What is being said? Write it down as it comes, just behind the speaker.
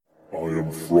I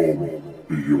am from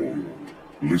beyond.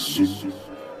 Listen,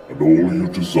 and all you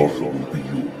desire will be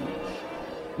yours.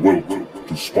 Welcome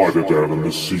to Spider-Dan and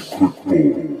the Secret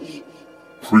Balls.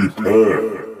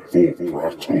 Prepare for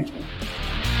battle.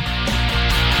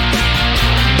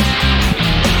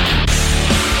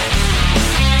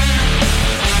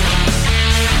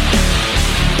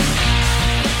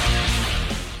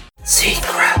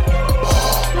 Secret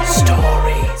Ball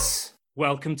Stories.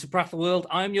 Welcome to Prattle World.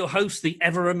 I'm your host, the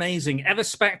ever-amazing,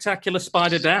 ever-spectacular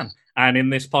Spider-Dan. And in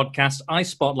this podcast, I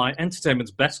spotlight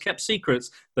entertainment's best-kept secrets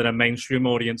that a mainstream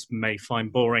audience may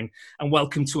find boring. And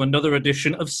welcome to another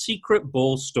edition of Secret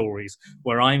Ball Stories,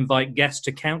 where I invite guests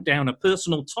to count down a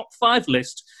personal top 5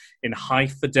 list in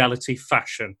high-fidelity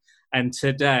fashion. And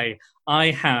today,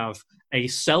 I have a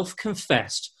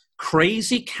self-confessed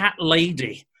crazy cat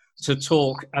lady to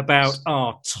talk about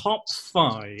our top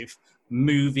 5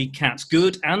 movie cats,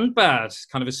 good and bad,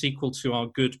 kind of a sequel to our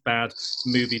Good Bad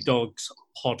Movie Dogs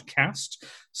podcast.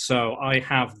 So I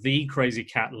have the crazy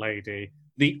cat lady,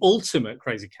 the ultimate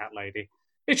crazy cat lady.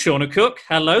 It's Shauna Cook.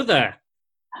 Hello there.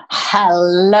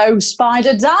 Hello,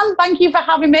 Spider-Dan. Thank you for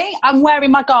having me. I'm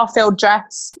wearing my Garfield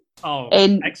dress. Oh,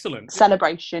 in excellent.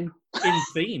 Celebration.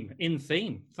 In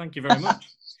theme. Thank you very much.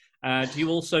 Do you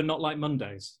also not like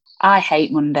Mondays? I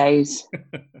hate Mondays.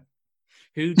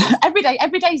 Who does? Every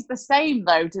day's the same,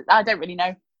 though. I don't really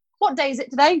know. What day is it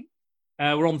today?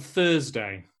 We're on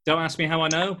Thursday. Don't ask me how I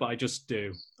know, but I just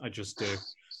do. I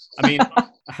mean,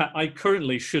 I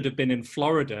currently should have been in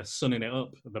Florida sunning it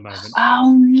up at the moment.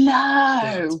 Oh,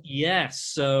 no. But, yes,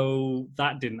 so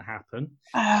that didn't happen.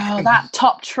 Oh, that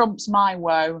top trumps my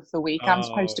woe of the week. I'm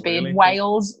supposed to be really? in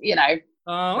Wales, you know.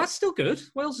 Oh, that's still good.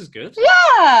 Wales is good.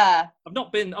 Yeah. I've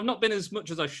not been as much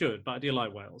as I should, but I do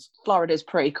like Wales. Florida's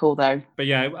pretty cool, though. But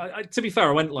yeah, to be fair,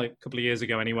 I went like a couple of years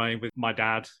ago anyway with my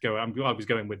dad. I was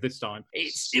going with this time.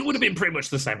 It would have been pretty much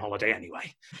the same holiday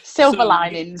anyway. Silver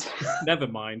linings. Never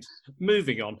mind.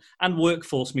 Moving on. And work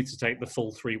forced me to take the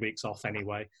full 3 weeks off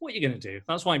anyway. What are you going to do?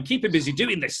 That's why I'm keeping busy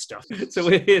doing this stuff. So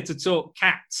we're here to talk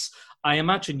cats. I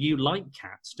imagine you like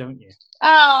cats, don't you?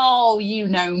 Oh, you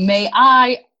know me.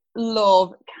 I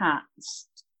love cats.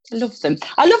 I love them.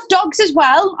 I love dogs as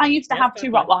well. I used to have 2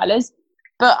 Rottweilers,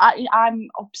 but I'm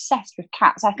obsessed with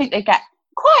cats. I think they get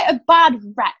quite a bad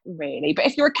rep, really. But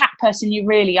if you're a cat person, you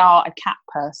really are a cat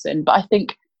person. But I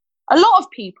think a lot of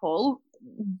people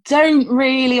don't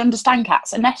really understand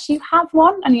cats unless you have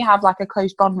one and you have like a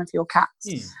close bond with your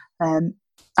cats.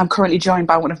 I'm currently joined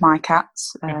by one of my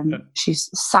cats. She's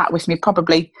sat with me,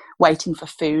 probably waiting for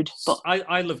food. But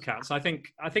I love cats. I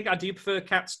think I do prefer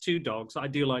cats to dogs. I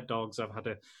do like dogs. I've had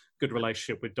a good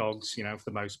relationship with dogs, you know, for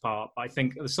the most part. But I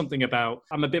think there's something about,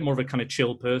 I'm a bit more of a kind of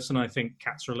chill person. I think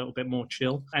cats are a little bit more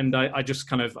chill. And I just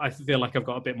kind of, I feel like I've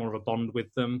got a bit more of a bond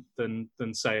with them than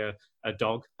say a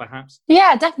dog, perhaps.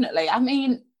 Yeah, definitely. I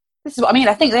mean, this is what I mean.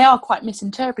 I think they are quite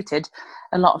misinterpreted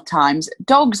a lot of times.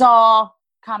 Dogs are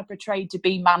kind of portrayed to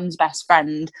be man's best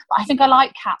friend. But I think I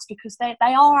like cats because they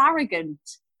are arrogant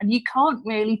and you can't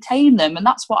really tame them. And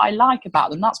that's what I like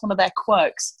about them. That's one of their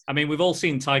quirks. I mean, we've all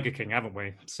seen Tiger King, haven't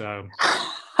we? So,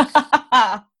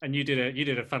 and you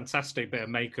did a fantastic bit of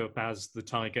makeup as the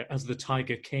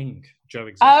Tiger King, Joe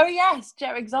Exotic. Oh yes,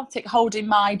 Joe Exotic holding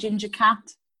my ginger cat.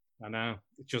 I know.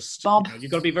 Just Bob. You've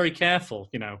got to be very careful,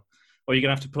 you know, or you're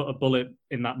gonna have to put a bullet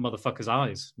in that motherfucker's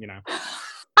eyes, you know.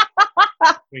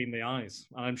 Between the eyes.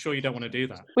 I'm sure you don't want to do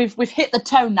that. We've hit the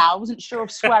tone now. I wasn't sure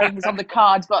if swearing was on the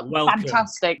cards, but Welcome.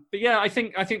 Fantastic. But yeah, I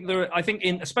think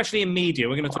especially in media,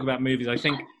 we're going to talk about movies. I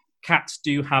think cats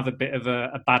do have a bit of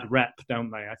a bad rep,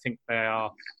 don't they? I think they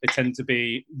tend to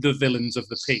be the villains of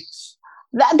the piece.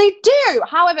 They do.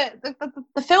 However,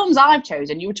 the films I've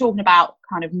chosen, you were talking about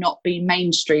kind of not being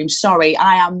mainstream. Sorry,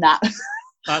 I am that.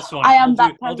 That's fine.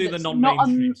 I'll do the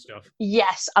non-mainstream stuff.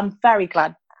 Yes, I'm very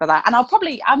glad for that. And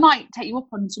I might take you up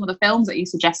on some of the films that you're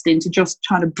suggesting to just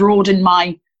try to broaden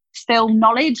my film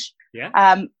knowledge. Yeah.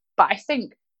 But I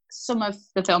think some of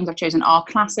the films I've chosen are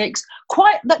classics.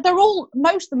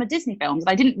 Most of them are Disney films, and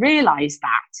I didn't realise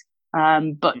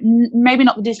that. But maybe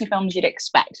not the Disney films you'd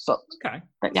expect. But okay,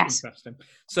 but yes. Interesting.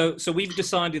 So we've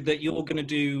decided that you're going to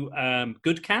do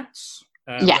good cats.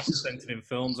 Yes. Represented in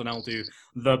films, and I'll do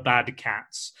the bad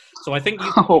cats. So I think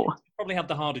you probably have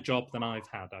the harder job than I've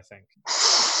had, I think.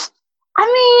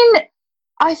 I mean,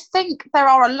 I think there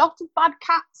are a lot of bad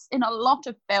cats in a lot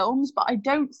of films, but I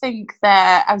don't think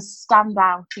they're as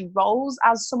standouty roles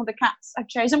as some of the cats I've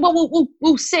chosen. Well,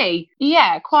 we'll see.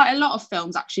 Yeah, quite a lot of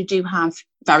films actually do have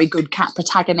very good cat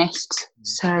protagonists.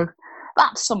 So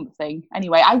that's something.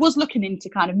 Anyway, I was looking into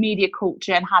kind of media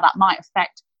culture and how that might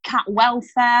affect cat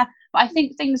welfare, but I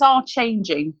think things are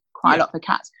changing quite a lot for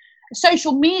cats.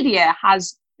 social media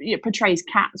portrays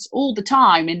cats all the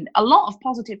time in a lot of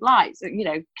positive lights.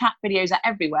 Cat videos are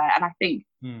everywhere, and I think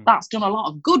that's done a lot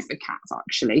of good for cats,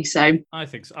 actually. So I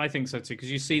think so too,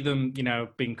 because you see them,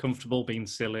 being comfortable, being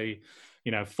silly,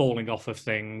 falling off of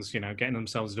things, getting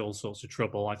themselves into all sorts of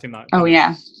trouble. I think that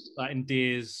that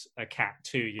endears a cat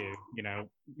to you.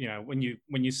 When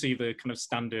you see the kind of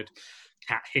standard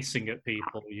cat hissing at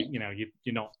people,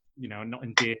 you're not not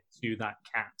endeared to that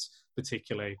cat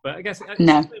particularly. But I guess it's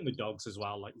the same with dogs as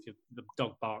well. Like if the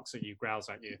dog barks at you, growls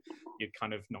at you, you're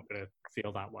kind of not going to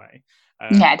feel that way.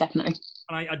 Yeah, definitely.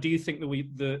 And I do think that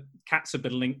the cats have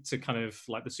been linked to kind of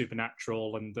like the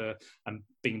supernatural and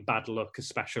being bad luck,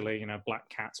 especially black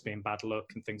cats being bad luck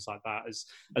and things like that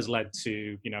has led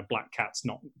to black cats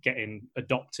not getting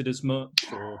adopted as much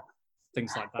or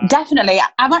things like that. Definitely.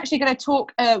 I'm actually going to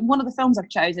talk. One of the films I've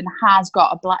chosen has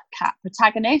got a black cat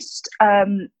protagonist.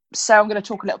 So I'm going to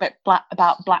talk a little bit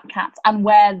about black cats and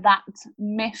where that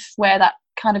myth, where that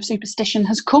kind of superstition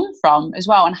has come from as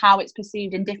well, and how it's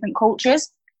perceived in different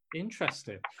cultures.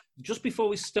 Interesting. Just before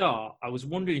we start, I was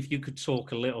wondering if you could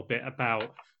talk a little bit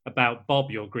about Bob,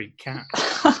 your Greek cat.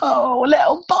 Oh,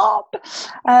 little Bob.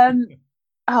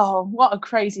 Oh, what a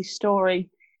crazy story.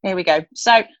 Here we go.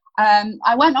 So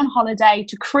I went on holiday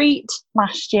to Crete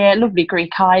last year, lovely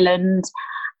Greek island,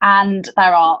 and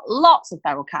there are lots of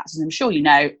feral cats, as I'm sure you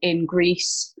know, in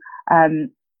Greece.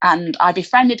 And I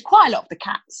befriended quite a lot of the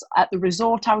cats at the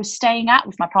resort I was staying at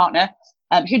with my partner,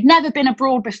 who'd never been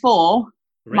abroad before,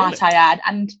 might I add.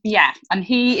 And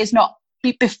he is not.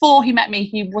 Before he met me,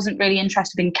 he wasn't really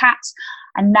interested in cats,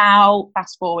 and now,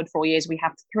 fast forward 4 years, we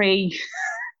have 3.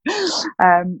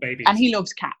 Babies. And he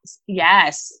loves cats.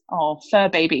 Yes. Oh, fur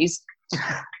babies.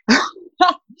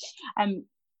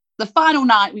 The final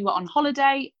night we were on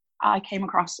holiday, I came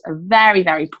across a very,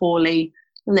 very poorly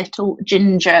little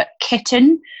ginger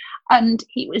kitten, and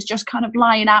he was just kind of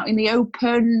lying out in the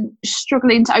open,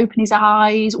 struggling to open his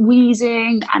eyes,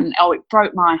 wheezing, and it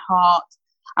broke my heart.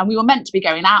 And we were meant to be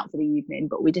going out for the evening,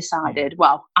 but I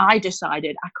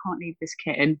decided I can't leave this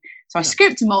kitten. So I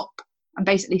scooped him up and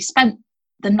basically spent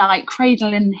the night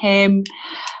cradling him,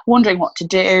 wondering what to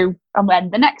do. And then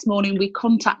the next morning we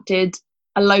contacted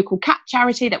a local cat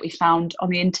charity that we found on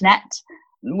the internet,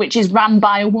 which is run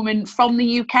by a woman from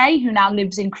the UK who now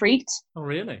lives in Crete. Oh,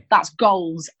 really? That's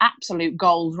goals, absolute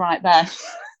goals right there.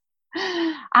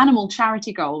 Animal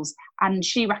charity goals. And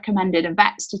she recommended a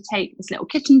vet to take this little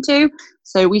kitten to.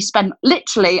 So we spent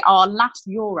literally our last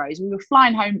Euros. We were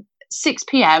flying home 6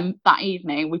 p.m. that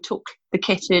evening. We took the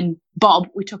kitten, Bob,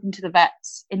 we took him to the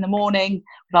vets in the morning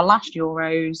with our last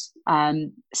Euros,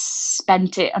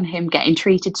 spent it on him getting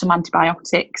treated, some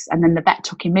antibiotics, and then the vet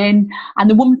took him in, and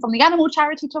the woman from the animal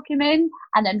charity took him in,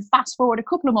 and then fast forward a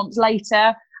couple of months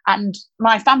later, and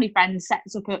my family friends set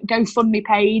us up a GoFundMe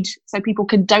page so people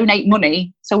can donate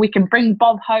money so we can bring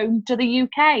Bob home to the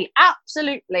UK.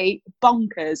 Absolutely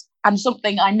bonkers, and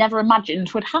something I never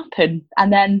imagined would happen.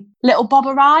 And then little Bob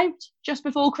arrived just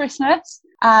before Christmas,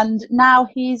 and now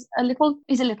he's a little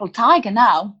tiger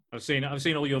now. I've seen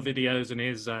all your videos and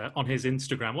his on his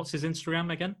Instagram. What's his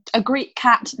Instagram again? A Greek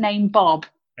cat named Bob.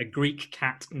 A Greek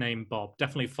cat named Bob.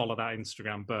 Definitely follow that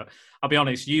Instagram. But I'll be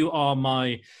honest, you are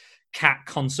my cat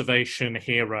conservation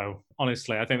hero.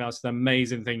 Honestly, I think that's an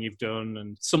amazing thing you've done,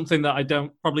 and something that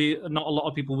probably not a lot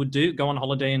of people would do, go on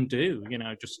holiday and do,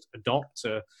 just adopt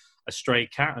a stray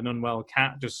cat, an unwell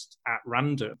cat, just at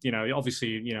random.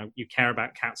 Obviously, you care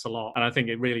about cats a lot, and I think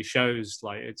it really shows.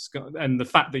 And the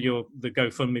fact that the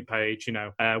GoFundMe page,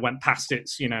 went past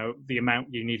its, the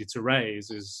amount you needed to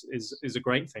raise is a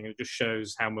great thing. It just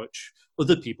shows how much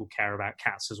other people care about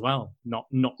cats as well. Not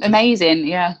amazing.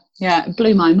 Yeah, it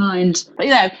blew my mind.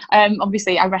 But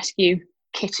obviously, I rescue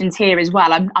kittens here as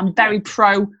well. I'm very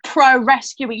pro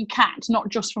rescuing cats, not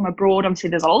just from abroad. Obviously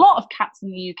there's a lot of cats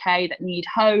in the UK that need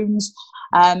homes,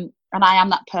 and I am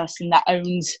that person that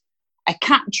owns a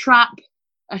cat trap,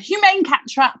 a humane cat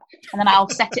trap, and then I'll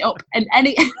set it up in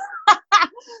areas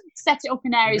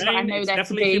that I know there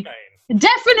to be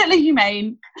definitely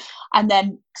humane, and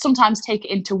then sometimes take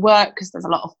it into work because there's a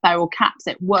lot of feral cats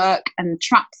at work, and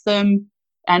trap them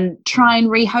and try and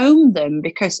rehome them,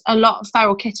 because a lot of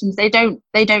feral kittens, they don't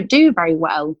do very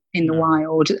well in the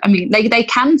wild. I mean, they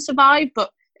can survive,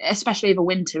 but especially over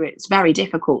winter, it's very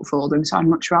difficult for them. So I'd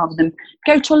much rather them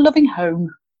go to a loving home.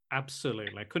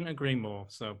 Absolutely. I couldn't agree more.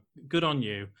 So good on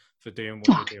you for doing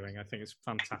what you're doing. I think it's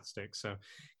fantastic. So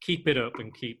keep it up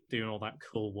and keep doing all that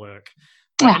cool work.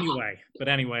 But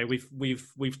anyway,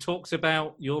 we've talked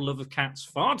about your love of cats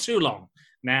far too long.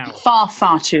 Now,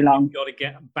 Far too long. we've got to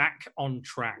get back on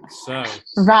track. So,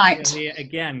 Right. we're here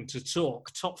again to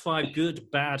talk top 5 good,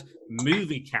 bad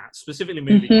movie cats, specifically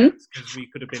movie cats, because we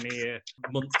could have been here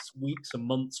months, weeks, and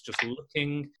months just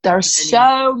looking. There are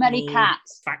so many more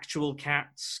cats. Factual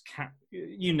cats, cat,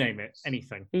 you name it,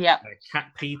 anything. Yeah.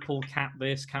 Cat people, cat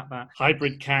this, cat that.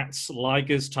 Hybrid cats,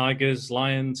 ligers, tigers,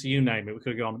 lions, you name it. We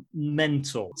could have gone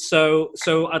mental. So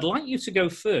I'd like you to go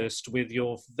first with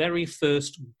your very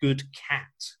first good cat,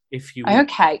 if you will.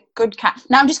 Okay, good cat.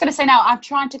 Now, I'm just going to say now, I've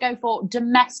tried to go for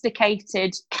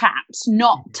domesticated cats,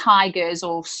 not tigers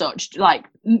or such, like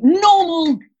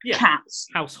normal cats.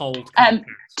 Household cats.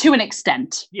 To an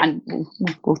extent. Yeah. And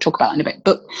we'll talk about that in a bit.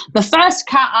 But the first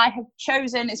cat I have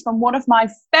chosen is from one of my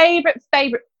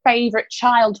favourite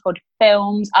childhood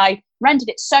films. I rented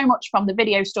it so much from the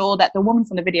video store that the woman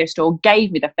from the video store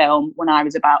gave me the film when I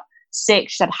was about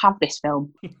 6. She said, have this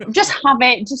film. Just have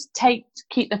it. Just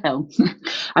keep the film.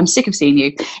 I'm sick of seeing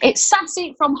you. It's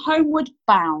Sassy from Homeward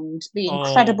Bound, The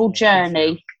Incredible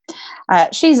Journey.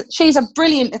 She's a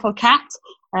brilliant little cat.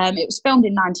 It was filmed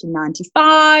in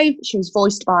 1995. She was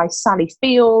voiced by Sally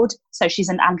Field. So she's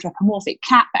an anthropomorphic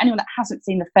cat. For anyone that hasn't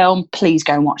seen the film, please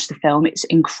go and watch the film. It's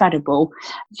incredible.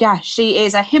 Yeah, she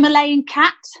is a Himalayan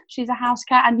cat. She's a house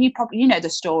cat. And you know the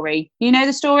story. You know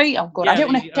the story? Oh, God. Yeah, I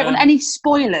don't want any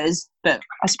spoilers, but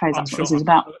I suppose that's what this is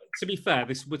about. To be fair,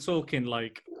 we're talking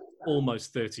like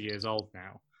almost 30 years old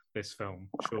now, this film,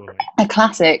 surely. A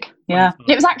classic, yeah.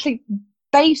 It was actually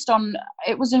based on,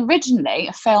 it was originally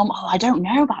a film. I don't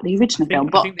know about the original film,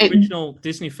 but I think the original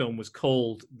Disney film was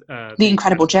called The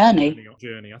Incredible Journey.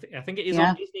 I think it is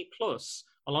on Disney Plus,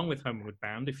 along with Homeward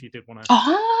Bound. If you did want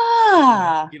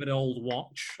to give it an old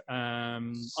watch,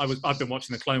 I've been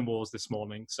watching the Clone Wars this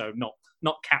morning, so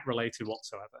not cat related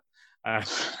whatsoever.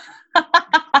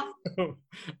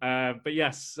 But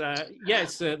yes,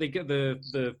 it's they get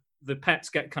the pets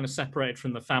get kind of separated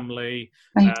from the family.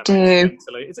 They do.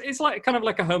 It's like kind of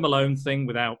like a Home Alone thing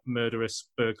without murderous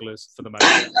burglars for the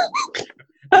moment.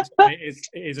 It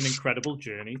is an incredible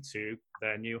journey to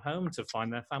their new home to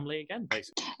find their family again,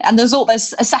 basically. And there's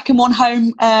a second one,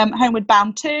 Homeward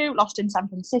Bound 2, Lost in San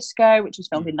Francisco, which was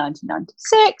filmed in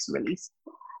 1996, released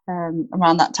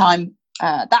around that time.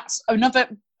 That's another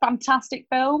fantastic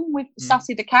film with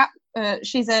Sassy the cat.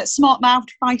 She's a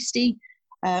smart-mouthed, feisty,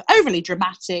 overly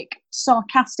dramatic,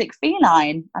 sarcastic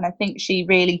feline, and I think she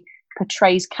really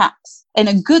portrays cats in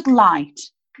a good light.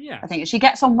 Yeah, I think she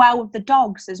gets on well with the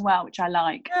dogs as well, which I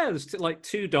like. Yeah, there's like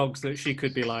 2 dogs that she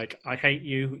could be like, I hate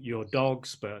you, you're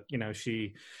dogs, but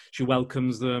she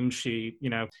welcomes them. She's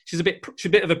a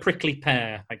bit of a prickly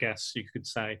pear, I guess you could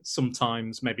say.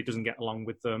 Sometimes maybe doesn't get along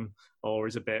with them, or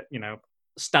is a bit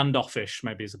standoffish,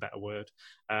 maybe is a better word.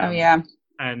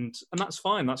 And that's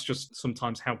fine. That's just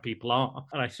sometimes how people are,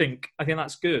 and I think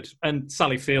that's good. And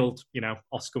Sally Field,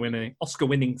 Oscar-winning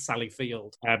Sally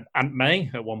Field, Aunt May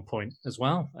at one point as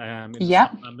well. In the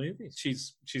movie,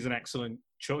 she's an excellent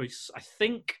choice.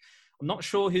 I'm not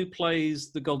sure who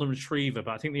plays the Golden Retriever,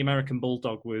 but I think the American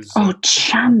Bulldog was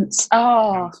Chance.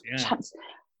 Chance.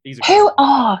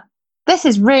 This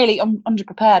is really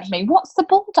underprepared for me. What's the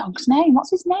bulldog's name? What's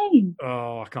his name?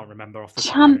 Oh, I can't remember off the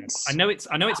top Chance. of my head.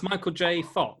 I know it's Michael J.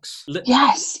 Fox.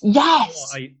 Yes.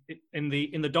 In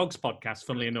the Dogs podcast,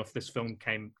 funnily enough, this film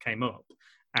came up,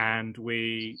 and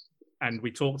we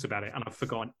talked about it, and I've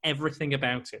forgotten everything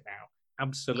about it now.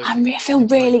 Absolutely. I feel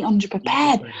really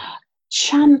underprepared.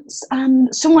 Chance,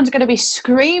 and someone's going to be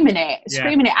screaming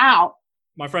it out.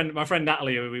 My friend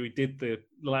Natalie, we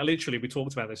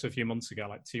talked about this a few months ago,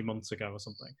 like 2 months ago or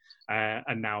something,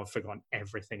 and now I've forgotten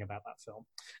everything about that film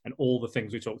and all the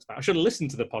things we talked about. I should have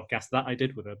listened to the podcast that I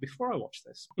did with her before I watched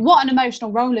this. What an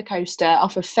emotional roller coaster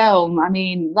of a film. I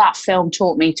mean, that film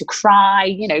taught me to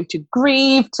cry, to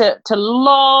grieve, to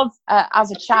love.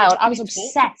 As a child, I was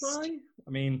obsessed.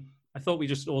 I mean, I thought we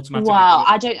just automatically. Wow,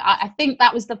 I think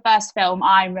that was the first film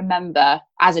I remember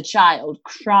as a child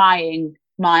crying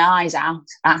my eyes out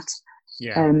at.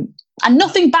 And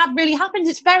nothing bad really happens.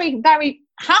 It's very, very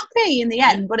happy in the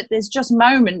end, but there's just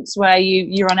moments where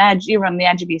you're on the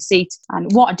edge of your seat.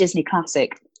 And what a Disney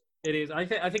classic. It is. I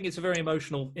think it's a very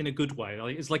emotional in a good way.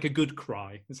 It's like a good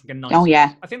cry. It's like a nice. Oh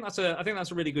yeah. I think that's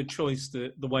a really good choice.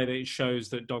 The way that it shows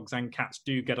that dogs and cats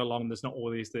do get along. There's not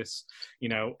always this,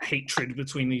 hatred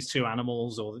between these two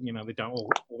animals, or they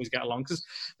don't always get along. Because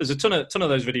there's a ton of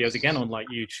those videos again on like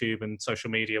YouTube and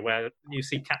social media where you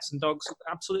see cats and dogs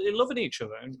absolutely loving each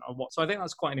other. So I think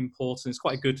that's quite it's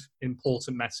quite a good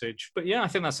important message. But yeah, I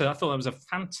thought that was a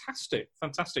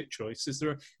fantastic choice. Is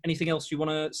there anything else you want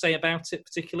to say about it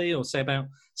particularly? Or say about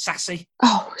Sassy?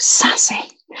 Oh, Sassy.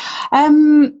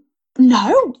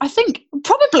 No, I think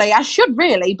probably I should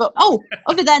really, but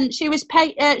other than she was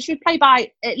played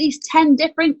by at least 10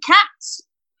 different cats,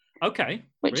 Okay.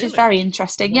 which is really? very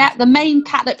interesting. Yeah, the main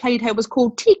cat that played her was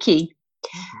called Tiki.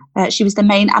 She was the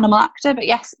main animal actor, but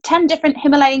yes, 10 different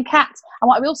Himalayan cats. And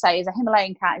what I will say is a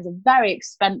Himalayan cat is a very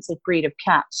expensive breed of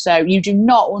cat. So you do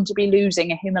not want to be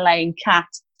losing a Himalayan cat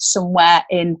somewhere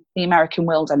in the American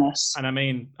wilderness. And I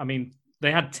mean,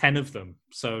 they had 10 of them,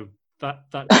 so that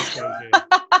just shows you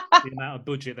the amount of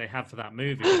budget they have for that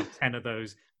movie. They have 10 of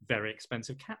those very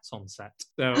expensive cats on set.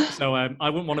 So I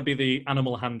wouldn't want to be the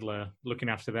animal handler looking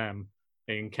after them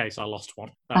in case I lost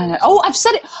one. I've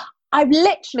said it. I've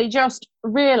literally just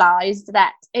realised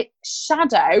that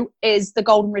Shadow is the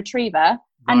golden retriever,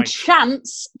 and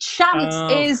Chance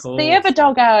is the other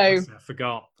doggo. I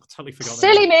forgot. I totally forgot.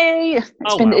 Silly me.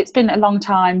 It's been a long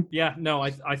time. Yeah, no,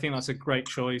 I think that's a great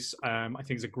choice. I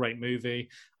think it's a great movie.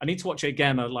 I need to watch it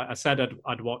again. Like I said,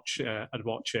 I'd watch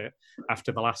it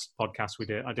after the last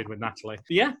podcast I did with Natalie. But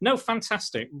yeah, no,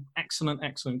 fantastic,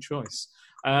 excellent choice.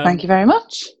 Thank you very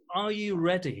much. Are you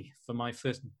ready for my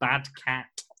first bad cat?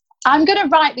 I'm going to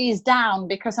write these down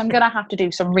because I'm going to have to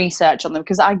do some research on them,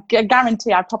 because I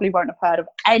guarantee I probably won't have heard of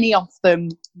any of them.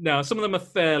 No, some of them are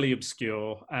fairly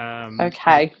obscure.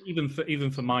 Okay. Even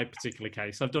for my particular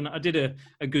case, I did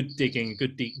a good digging,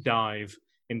 good deep dive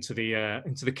into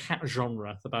the cat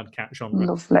genre, the bad cat genre.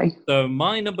 Lovely. So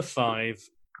my number 5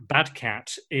 bad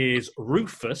cat is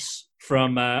Rufus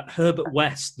from Herbert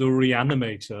West, The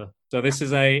Reanimator. So this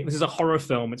is a horror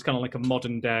film. It's kind of like a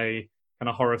modern day and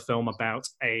a horror film about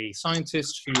a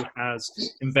scientist who has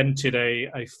invented a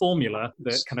formula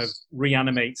that kind of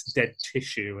reanimates dead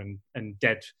tissue and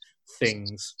dead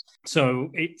things. So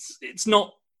he's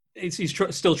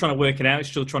still trying to work it out. He's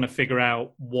still trying to figure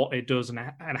out what it does and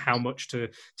how much to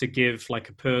give like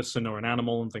a person or an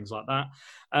animal and things like that.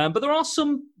 But there are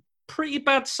some pretty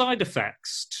bad side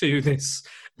effects to this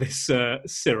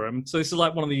serum. So this is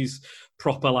like one of these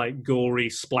proper like gory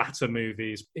splatter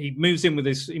movies. He moves in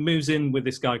with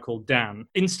this guy called Dan.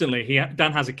 Instantly,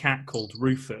 Dan has a cat called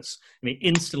Rufus, and he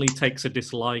instantly takes a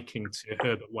disliking to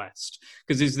Herbert West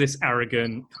because he's this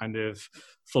arrogant, kind of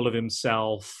full of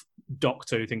himself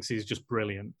doctor who thinks he's just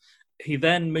brilliant. He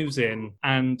then moves in,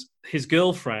 and his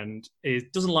girlfriend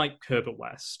doesn't like Herbert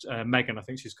West. Megan, I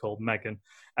think she's called Megan.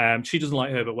 She doesn't like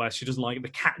Herbert West.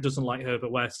 The cat doesn't like Herbert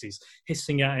West. He's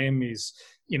hissing at him. He's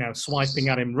swiping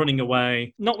at him, running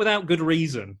away, not without good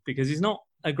reason, because he's not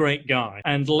a great guy.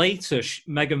 And later,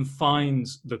 Megan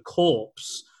finds the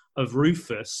corpse of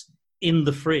Rufus in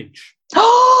the fridge.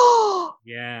 Oh!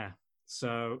 Yeah.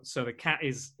 So the cat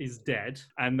is dead,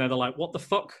 and they're like, "What the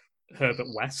fuck,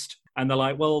 Herbert West?" And they're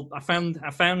like, "Well, I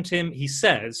found him." He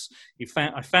says,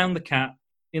 I found the cat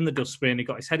in the dustbin. He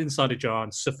got his head inside a jar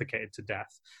and suffocated to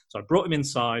death. So I brought him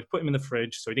inside, put him in the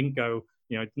fridge, so he didn't go,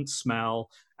 he didn't smell,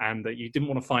 and that you didn't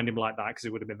want to find him like that because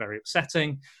it would have been very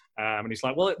upsetting. And he's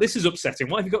like, "Well, this is upsetting.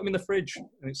 Why have you got him in the fridge?" And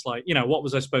it's like, what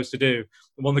was I supposed to do?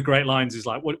 And one of the great lines is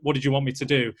like, what did you want me to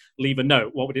do? Leave a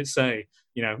note. What would it say?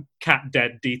 Cat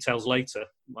dead, details later.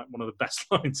 Like one of the best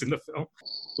lines in the film.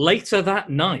 Later that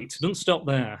night, doesn't stop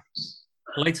there.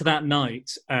 Later that night,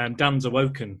 Dan's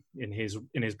awoken in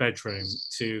his bedroom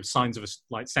to sounds of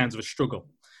a struggle.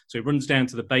 So he runs down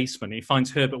to the basement. And he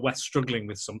finds Herbert West struggling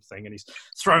with something, and he's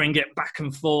throwing it back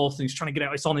and forth. And he's trying to get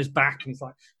it. It's on his back, and he's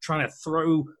like trying to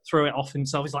throw it off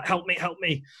himself. He's like, "Help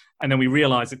me!" And then we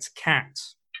realise it's a cat,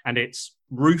 and it's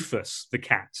Rufus the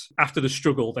cat. After the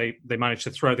struggle, they manage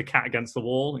to throw the cat against the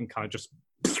wall and kind of just.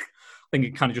 I think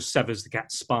it kind of just severs the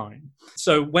cat's spine.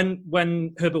 So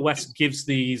when Herbert West gives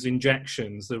these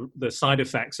injections, the side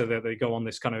effects are that they go on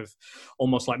this kind of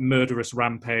almost like murderous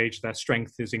rampage. Their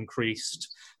strength is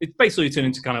increased. It basically turns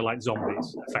into kind of like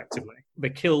zombies, effectively.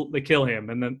 They kill him,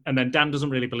 and then Dan doesn't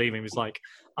really believe him. He's like,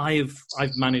 I've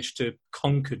managed to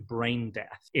conquer brain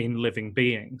death in living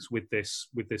beings with this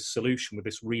solution, with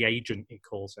this reagent, he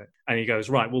calls it. And he goes,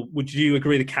 "Right, well, would you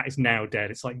agree the cat is now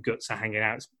dead? It's like guts are hanging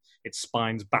out. Its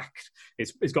spine's back.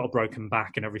 It's got a broken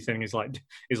back and everything." He's like,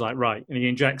 "Right." And he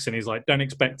injects and he's like, "Don't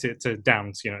expect it to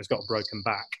dance. It's got a broken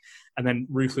back." And then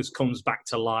Rufus comes back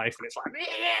to life, and it's like,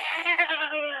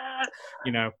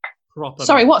 proper.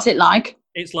 Sorry, what's it like?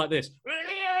 It's like this.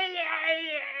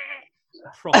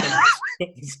 Proper.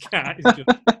 This cat is just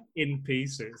in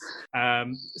pieces.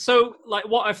 So, like,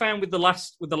 what I found with the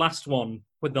last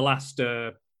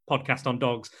podcast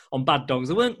on bad dogs,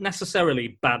 they weren't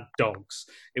necessarily bad dogs.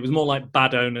 It was more like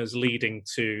bad owners leading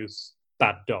to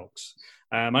bad dogs.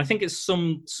 I think it's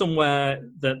somewhere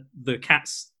that the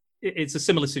cats, it's a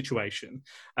similar situation.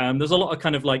 There's a lot of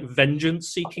kind of like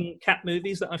vengeance-seeking cat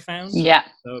movies that I found. Yeah.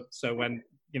 So when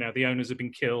the owners have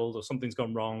been killed or something's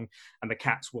gone wrong, and the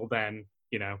cats will then,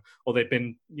 or they've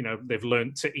been, they've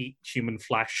learned to eat human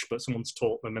flesh, but someone's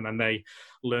taught them, and then they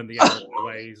learn the animal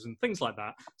ways and things like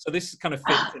that. So this kind of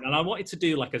fits in, and I wanted to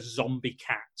do like a zombie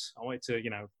cat. I wanted to,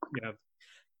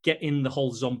 get in the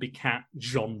whole zombie cat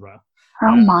genre.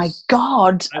 Oh my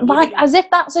God! Like as if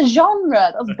that's a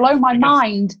genre. That's blown my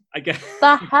mind. I guess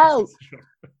the hell.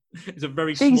 It's a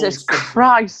very Jesus small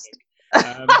Christ.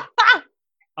 I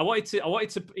wanted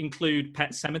to include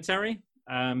Pet Sematary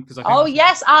because I think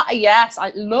yes,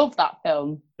 I love that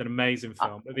film. It's an amazing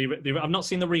film. I've not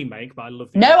seen the remake, but I love.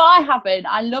 No, I haven't.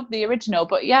 I love the original,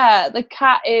 but yeah, the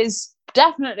cat is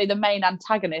definitely the main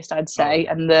antagonist, I'd say,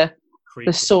 and the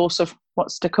source of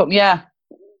what's to come. Yeah.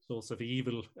 Source of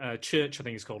evil. Church, I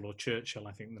think it's called, or Churchill,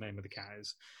 I think the name of the cat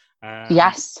is.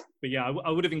 Yes. But yeah, I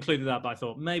would have included that, but I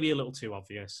thought maybe a little too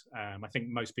obvious. I think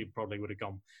most people probably would have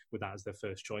gone with that as their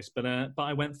first choice. But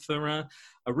I went for a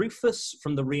Rufus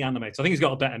from the Reanimator. I think he's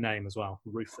got a better name as well,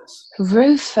 Rufus.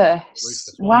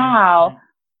 Wow.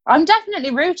 I'm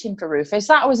definitely rooting for Rufus.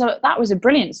 That was a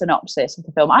brilliant synopsis of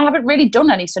the film. I haven't really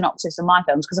done any synopsis of my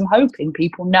films because I'm hoping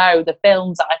people know the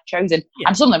films that I've chosen. Yeah.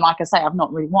 And some of them, like I say, I've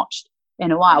not really watched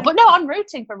in a while. But no, I'm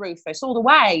rooting for Rufus all the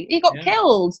way. He got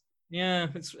killed. Yeah,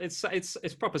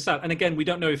 it's proper sad. And again, we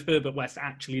don't know if Herbert West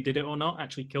actually did it or not,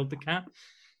 actually killed the cat.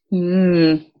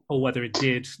 Or whether it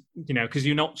did, because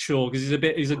you're not sure, because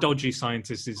he's a dodgy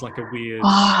scientist. He's like a weird,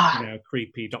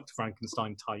 creepy Dr.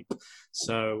 Frankenstein type.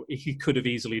 So he could have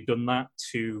easily done that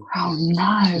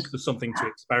for something to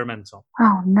experiment on.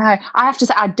 Oh no. I have to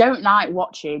say, I don't like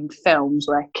watching films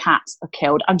where cats are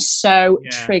killed. I'm so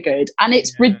triggered. And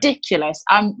it's ridiculous.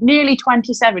 I'm nearly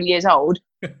 27 years old,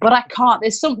 but I can't.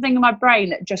 There's something in my brain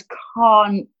that just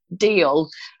can't deal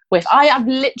with. I have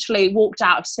literally walked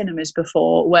out of cinemas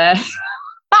before where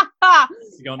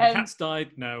the cat's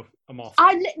died. No, I'm off.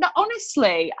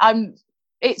 Honestly,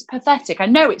 it's pathetic. I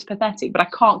know it's pathetic, but I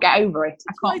can't get over it.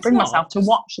 I can't bring myself to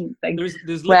watch something.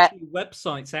 There's literally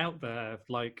websites out there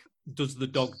like Does the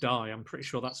Dog Die? I'm pretty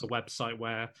sure that's a website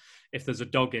where if there's a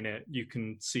dog in it, you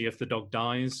can see if the dog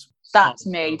dies. That's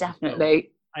me,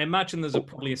 definitely. I imagine there's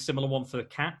probably a similar one for the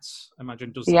cats. I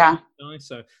imagine Does the Dog Die?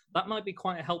 So that might be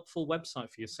quite a helpful website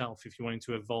for yourself if you're wanting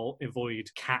to avoid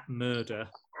cat murder.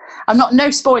 I'm no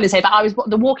spoilers here, but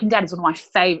The Walking Dead is one of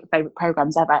my favourite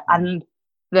programs ever. And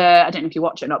I don't know if you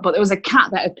watch it or not, but there was a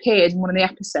cat that appeared in one of the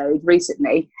episodes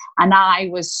recently, and I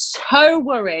was so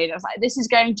worried. I was like, this is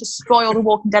going to spoil The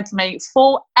Walking Dead for me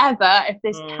forever if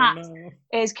this cat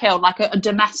is killed, like a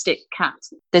domestic cat.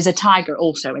 There's a tiger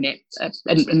also in it,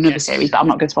 another series, but I'm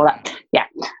not going to spoil that. Yeah.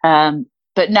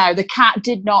 But no, the cat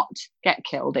did not get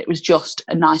killed. It was just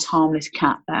a nice, harmless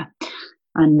cat there.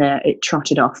 And it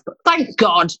trotted off. But thank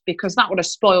God, because that would have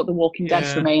spoiled The Walking Dead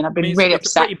for me, and I've been really upset.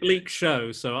 It's a pretty bleak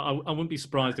show, so I wouldn't be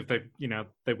surprised if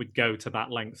they would go to that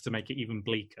length to make it even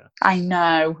bleaker. I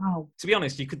know. Oh. To be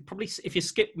honest, you could probably, if you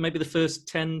skip maybe the first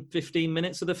 10, 15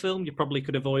 minutes of the film, you probably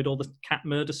could avoid all the cat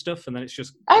murder stuff, and then it's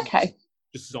just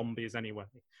zombies anyway.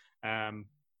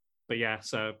 But yeah,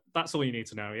 so that's all you need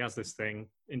to know. He has this thing,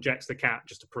 injects the cat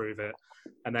just to prove it,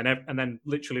 and then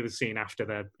literally the scene after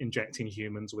they're injecting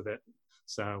humans with it.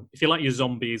 So if you like your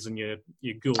zombies and your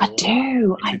gore,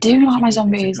 I do like my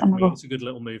zombies. It's a good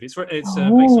little movie. It's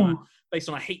based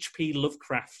on a H.P.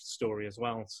 Lovecraft story as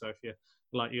well. So if you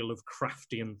like your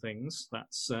Lovecraftian things,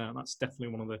 that's definitely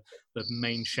one of the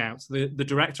main shouts. The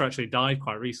director actually died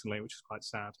quite recently, which is quite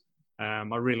sad. I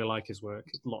really like his work.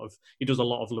 He does a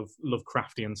lot of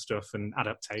Lovecraftian stuff and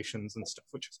adaptations and stuff,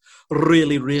 which is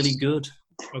really, really good.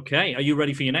 Okay, are you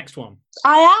ready for your next one?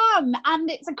 I am, and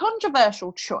it's a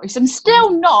controversial choice. I'm still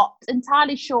not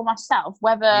entirely sure myself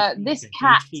whether this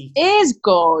cat is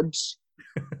good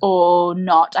or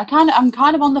not. I'm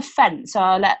kind of on the fence, so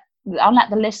I'll let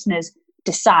the listeners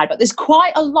decide. But there's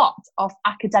quite a lot of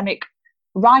academic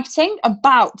writing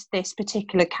about this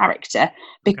particular character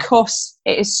because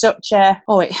it is such a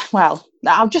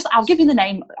I'll give you the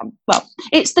name. Well,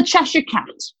 it's the Cheshire Cat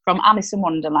from Alice in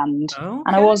Wonderland.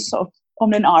 And I was sort of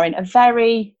in a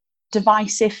very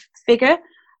divisive figure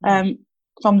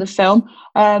from the film.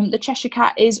 The Cheshire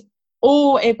Cat is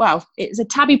it's a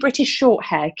tabby British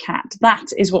short-haired cat. That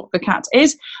is what the cat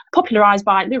is. Popularised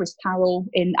by Lewis Carroll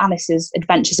in Alice's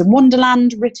Adventures in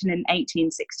Wonderland, written in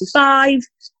 1865.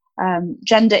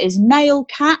 Gender is male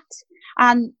cat,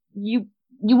 and you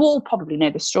all probably know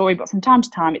the story, but from time to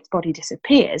time its body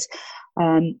disappears.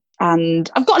 And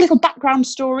I've got a little background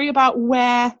story about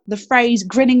where the phrase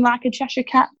grinning like a Cheshire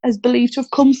cat is believed to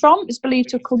have come from. It's believed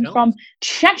to have come from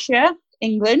Cheshire,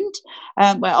 England,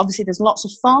 where obviously there's lots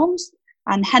of farms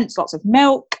and hence lots of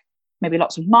milk, maybe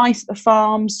lots of mice at the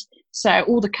farms. So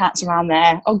all the cats around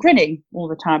there are grinning all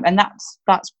the time, and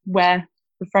that's where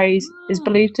the phrase is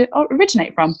believed to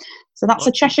originate from. So that's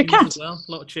a Cheshire cat. As well.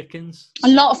 A lot of chickens. A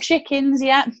lot of chickens,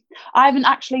 yeah. I haven't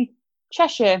actually...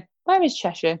 Cheshire. Where is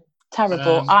Cheshire?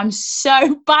 Terrible. I'm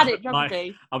so bad at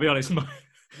geography. I'll be honest,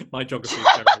 my geography is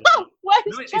terrible.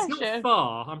 Where's Cheshire? It's not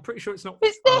far. I'm pretty sure it's not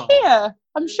It's far. near here.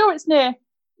 I'm sure it's near.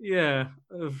 Yeah.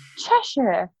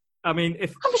 Cheshire. I mean,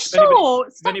 if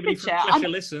anybody from Cheshire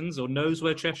listens or knows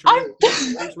where Cheshire is,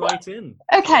 please write in.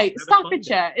 Okay,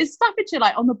 Staffordshire. Is Staffordshire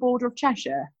like on the border of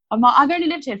Cheshire? I've only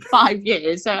lived here 5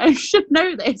 years, so I should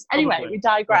know this. Anyway, Probably. we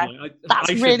digress.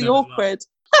 That's really awkward.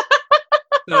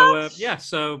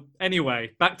 So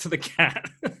anyway, back to the cat.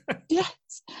 Yes.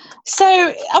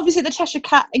 So obviously the Cheshire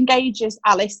Cat engages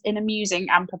Alice in amusing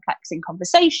and perplexing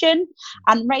conversation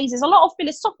and raises a lot of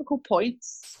philosophical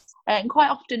points and quite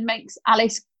often makes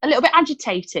Alice a little bit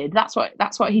agitated. That's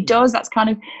what he does. That's kind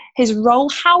of his role.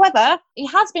 However, he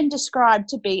has been described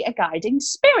to be a guiding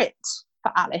spirit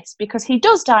for Alice because he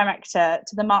does direct her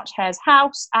to the March Hare's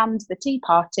house and the tea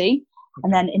party,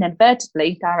 and then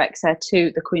inadvertently directs her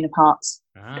to the Queen of Hearts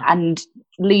and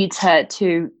leads her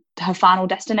to her final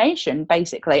destination,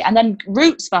 basically, and then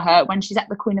roots for her when she's at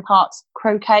the Queen of Hearts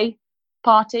croquet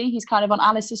party. He's kind of on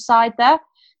Alice's side there.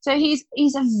 So he's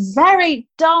a very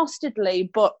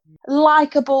dastardly but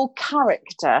likeable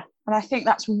character. And I think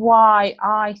that's why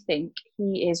I think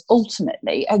he is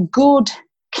ultimately a good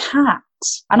cat.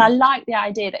 And I like the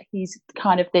idea that he's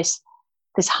kind of this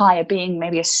higher being,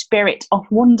 maybe a spirit of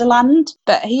Wonderland.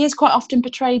 But he is quite often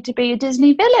portrayed to be a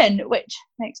Disney villain, which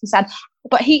makes me sad.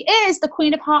 But he is the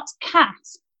Queen of Hearts cat.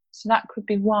 So that could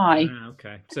be why.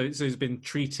 Okay. So he's been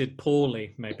treated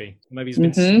poorly, maybe. Maybe he's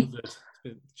been smothered.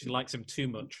 She likes him too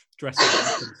much, dressing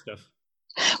up and stuff.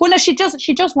 Well, no, she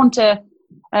does want to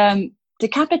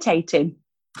decapitate him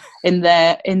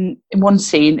in one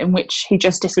scene in which he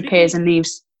just disappears and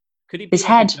leaves his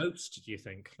head. A ghost, do you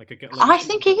think? I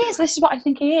think he is. This is what I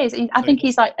think he is. I think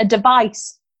he's like a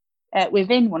device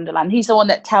within Wonderland. He's the one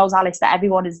that tells Alice that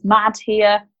everyone is mad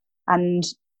here, and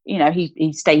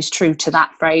he stays true to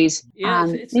that phrase. Yeah,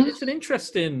 it's an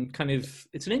interesting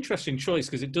choice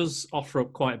because it does offer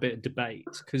up quite a bit of debate.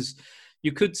 Because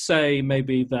you could say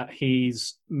maybe that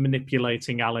he's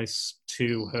manipulating Alice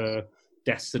to her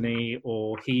destiny,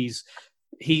 or he's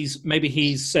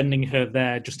sending her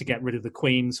there just to get rid of the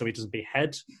Queen, so he doesn't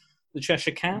behead the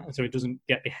Cheshire Cat, so he doesn't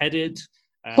get beheaded.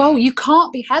 Well, you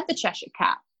can't behead the Cheshire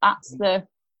Cat. That's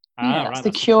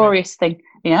the curious thing.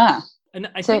 Yeah. And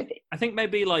I think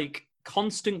maybe like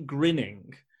constant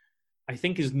grinning, I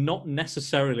think is not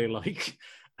necessarily like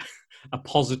a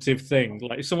positive thing.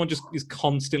 Like if someone just is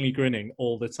constantly grinning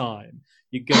all the time,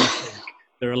 you're gonna think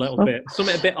they're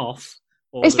something a bit off.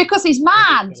 It's because he's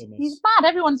mad. He's mad.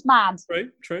 Everyone's mad.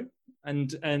 True. And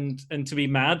to be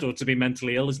mad or to be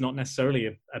mentally ill is not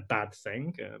necessarily a bad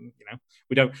thing.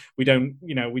 We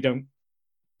don't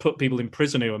put people in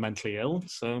prison who are mentally ill.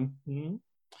 So.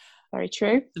 Very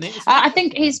true. I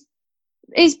think it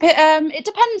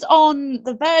depends on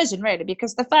the version, really,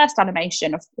 because the first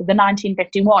animation of the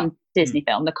 1951 Disney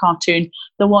film, the cartoon,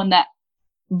 the one that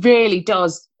really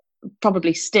does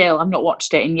probably still, I've not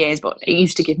watched it in years, but it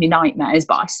used to give me nightmares,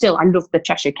 but I love the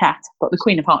Cheshire Cat, but the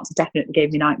Queen of Hearts definitely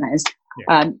gave me nightmares.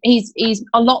 Yeah. He's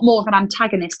a lot more of an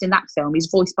antagonist in that film. He's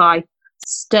voiced by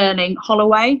Sterling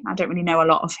Holloway. I don't really know a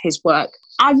lot of his work.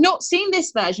 I've not seen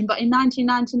this version, but in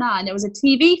 1999 there was a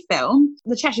TV film.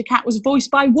 The Cheshire Cat was voiced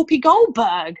by Whoopi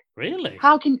Goldberg. Really?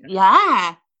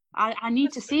 Yeah. I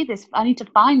need to see this. I need to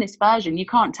find this version. You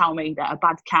can't tell me that a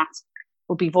bad cat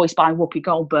will be voiced by Whoopi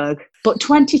Goldberg. But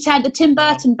 2010, the Tim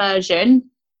Burton version,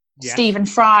 yes. Stephen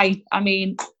Fry. I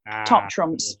mean, top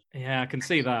trumps. Yeah, I can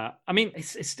see that. I mean,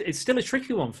 it's still a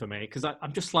tricky one for me because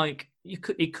I'm just like you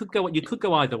could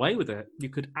go either way with it. You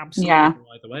could absolutely go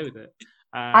either way with it.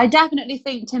 I definitely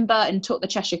think Tim Burton took the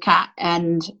Cheshire Cat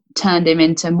and turned him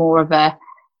into more of a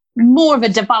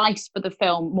device for the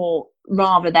film, more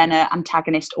rather than an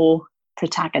antagonist or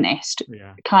protagonist.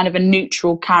 Yeah. Kind of a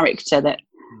neutral character that.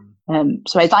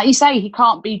 So like you say, he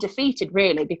can't be defeated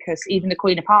really because even the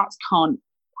Queen of Hearts can't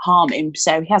harm him.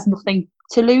 So he has nothing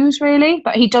to lose really.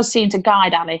 But he does seem to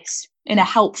guide Alice in a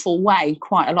helpful way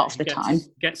quite a lot of the time.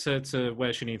 Gets her to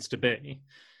where she needs to be.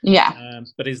 Yeah.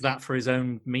 But is that for his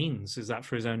own means? Is that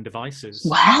for his own devices?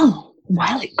 Well,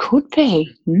 it could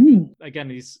be.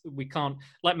 Again, we can't,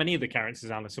 like many of the characters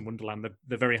in Alice in Wonderland,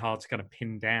 they're very hard to kind of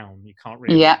pin down. You can't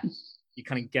really, you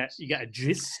kind of get a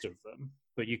gist of them,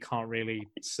 but you can't really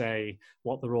say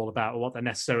what they're all about or what they're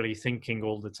necessarily thinking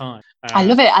all the time. I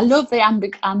love it. I love the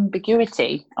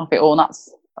ambiguity of it all.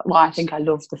 That's why I think I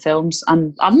love the films.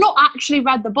 And I've not actually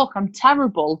read the book. I'm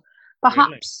terrible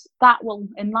Perhaps that will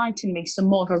enlighten me some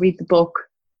more if I read the book.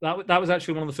 That was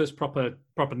actually one of the first proper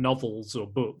novels or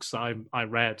books I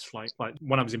read, like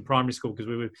when I was in primary school, because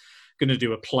we were going to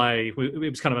do a play. It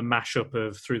was kind of a mashup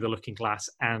of Through the Looking Glass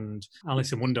and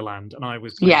Alice in Wonderland, and I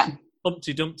was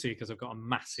Humpty Dumpty because I've got a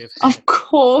massive head. Of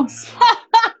course.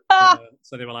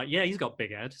 So they were like, yeah, he's got a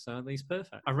big head, so he's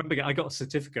perfect. I remember I got a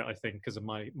certificate, I think, because of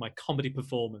my comedy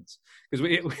performance.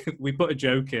 Because we put a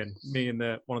joke in, me and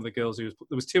one of the girls, there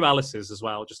was 2 Alices as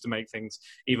well, just to make things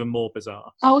even more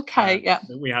bizarre. Oh, okay, yeah.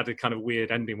 We had a kind of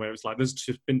weird ending where it was like, there's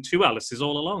just been 2 Alices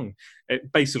all along.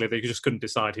 Basically, they just couldn't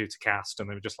decide who to cast, and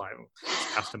they were just like,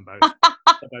 just cast them both.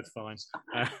 They're both fine.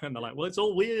 And they're like, well, it's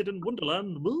all weird in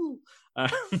Wonderland. Woo.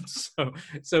 So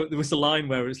there was a line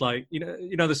where it's like, you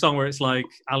know the song where it's like,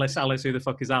 Alice, Alice, who the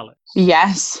fuck is Alice?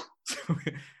 Yes.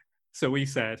 So we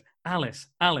said, Alice,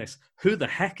 Alice, who the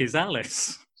heck is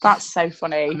Alice? That's so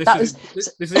funny. This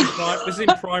is in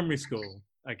primary school.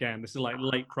 Again, this is like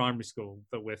late primary school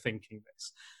that we're thinking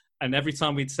this. And every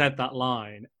time we'd said that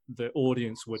line, the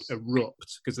audience would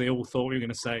erupt because they all thought we were going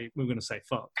to say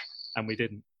fuck, and we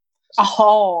didn't.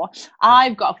 Oh,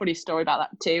 I've got a funny story about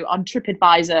that too. On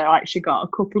TripAdvisor, I actually got a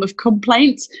couple of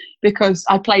complaints because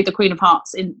I played the Queen of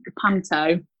Hearts in the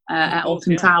Panto at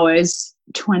Alton Towers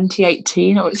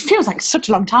 2018. It feels like such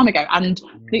a long time ago. And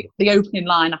the opening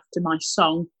line after my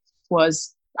song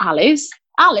was, Alice,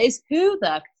 Alice, who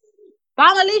the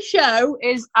family show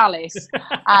is Alice?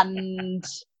 And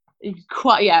it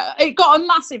got a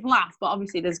massive laugh, but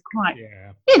obviously there's quite,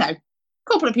 a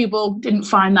couple of people didn't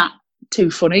find that too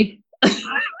funny.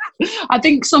 I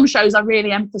think some shows I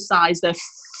really emphasise the.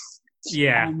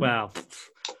 Well,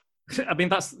 I mean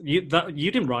that's you. That you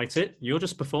didn't write it. You're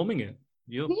just performing it.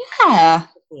 You're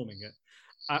performing it.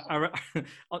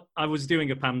 I was doing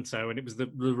a panto, and it was the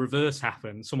reverse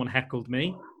happened. Someone heckled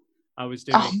me. I was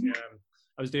doing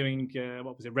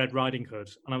what was it, Red Riding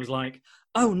Hood, and I was like,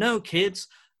 "Oh no, kids!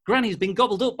 Granny's been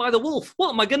gobbled up by the wolf.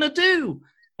 What am I gonna do?"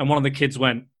 And one of the kids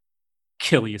went,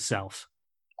 "Kill yourself."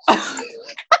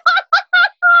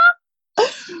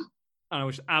 And I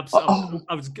was absolutely.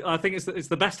 I think it's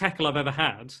the best heckle I've ever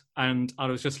had, and I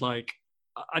was just like,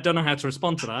 I don't know how to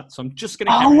respond to that, so I'm just going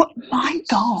to. Oh my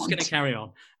god! Just going to carry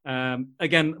on.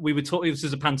 Again, we were talking. This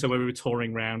is a panto where we were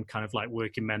touring around, kind of like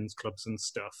working men's clubs and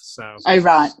stuff. So. Oh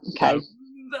right, okay. So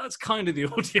that's kind of the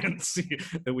audience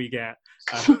that we get.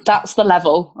 That's the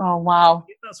level. Oh wow.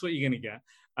 That's what you're going to get.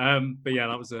 But yeah,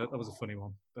 that was a funny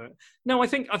one. But no, I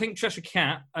think Cheshire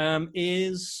Cat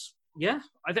is. Yeah,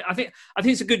 I think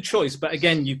it's a good choice, but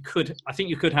again, you could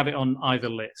have it on either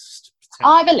list.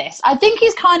 Either list. I think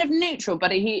he's kind of neutral,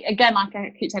 but he, again, like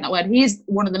I keep saying that word, he is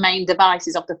one of the main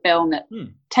devices of the film that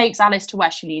takes Alice to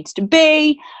where she needs to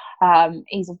be.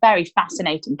 He's a very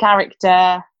fascinating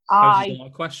character. Poses a lot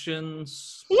of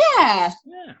questions. Yeah.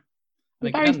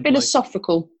 And very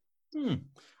philosophical.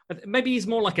 Maybe he's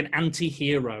more like an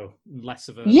anti-hero, less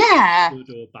of a good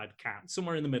or bad cat,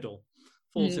 somewhere in the middle.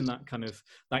 Falls in that kind of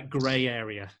that grey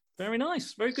area. Very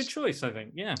nice, very good choice, I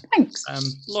think. Yeah, thanks. A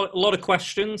lot of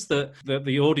questions that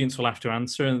the audience will have to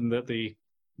answer, and that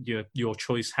your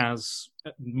choice has,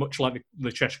 much like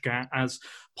the Cheshire Cat, has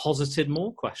posited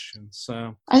more questions.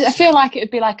 So I feel like it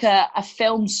would be like a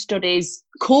film studies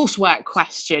coursework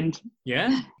question.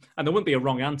 Yeah, and there wouldn't be a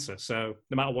wrong answer. So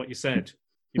no matter what you said,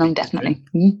 no, definitely.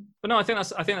 But no, I think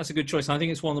that's a good choice. I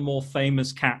think it's one of the more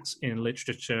famous cats in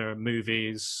literature,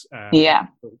 movies,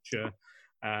 culture.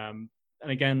 And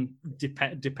again,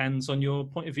 depends on your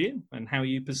point of view and how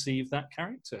you perceive that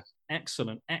character.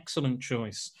 Excellent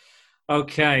choice.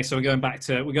 Okay, so we're going back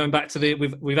to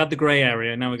we've had the grey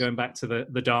area. Now we're going back to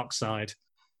the dark side.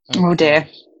 Okay. Oh dear.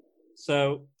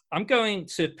 So I'm going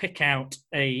to pick out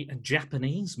a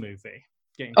Japanese movie.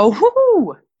 Getting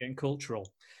cultural.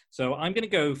 So I'm going to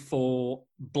go for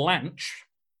Blanche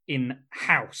in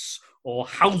House, or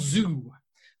Hausu,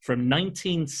 from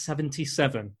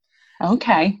 1977.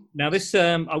 Okay. Now this,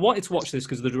 I wanted to watch this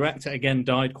because the director again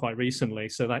died quite recently.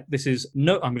 So I'm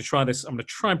going to try this. I'm going to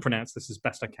try and pronounce this as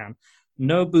best I can.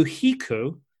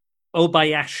 Nobuhiko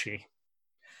Obayashi.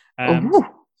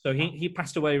 So he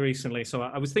passed away recently. So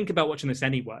I was thinking about watching this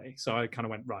anyway. So I kind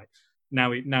of went, right, now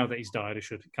that he's died, I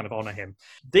should kind of honour him.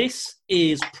 This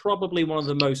is probably one of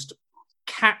the most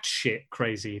cat shit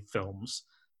crazy films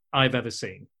I've ever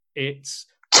seen. It's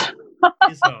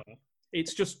bizarre.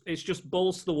 It's just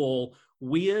balls to the wall,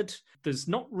 weird. There's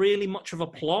not really much of a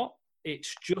plot.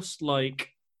 It's just like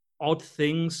odd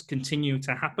things continue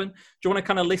to happen. Do you want a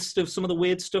kind of list of some of the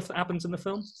weird stuff that happens in the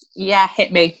film? Yeah,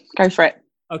 hit me. Go for it.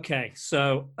 Okay,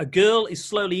 so a girl is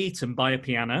slowly eaten by a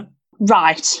piano.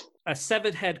 Right. A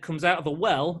severed head comes out of a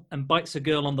well and bites a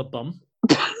girl on the bum.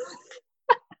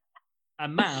 A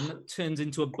man turns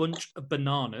into a bunch of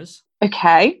bananas.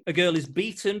 Okay. A girl is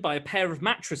beaten by a pair of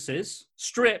mattresses,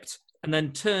 stripped, and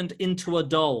then turned into a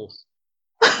doll.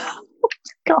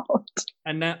 God.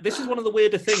 And now this is one of the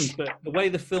weirder things, but the way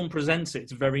the film presents it,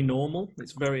 it's very normal.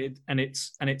 It's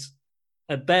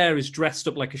a bear is dressed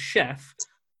up like a chef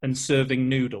and serving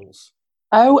noodles.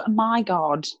 Oh my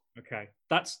God. Okay,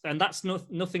 that's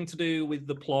nothing to do with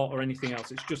the plot or anything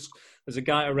else. It's just there's a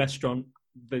guy at a restaurant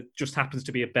that just happens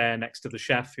to be a bear next to the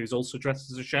chef who's also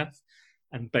dressed as a chef,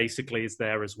 and basically is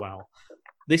there as well.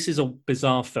 This is a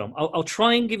bizarre film. I'll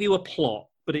try and give you a plot,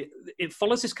 but it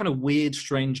follows this kind of weird,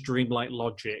 strange, dreamlike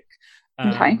logic.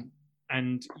 Okay.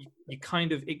 And you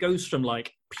kind of, it goes from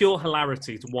like pure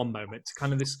hilarity to one moment to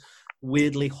kind of this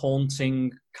weirdly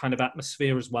haunting kind of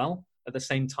atmosphere as well at the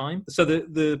same time. So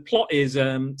the plot is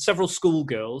several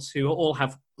schoolgirls who all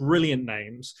have brilliant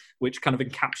names, which kind of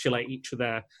encapsulate each of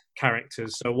their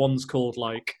characters. So one's called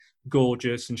like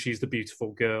Gorgeous, and she's the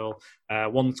beautiful girl.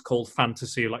 One's called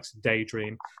Fantasy, who likes to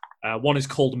daydream. One is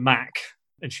called Mac,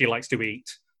 and she likes to eat.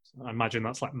 I imagine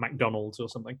that's like McDonald's or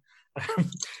something.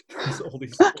 all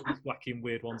these wacky and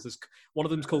weird ones. One of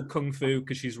them's called Kung Fu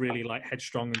because she's really like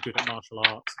headstrong and good at martial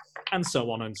arts, and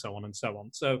so on and so on and so on.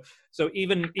 So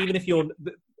even if you're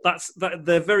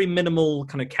they're very minimal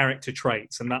kind of character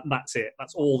traits, and that's it.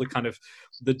 That's all the kind of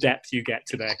the depth you get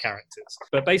to their characters.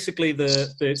 But basically,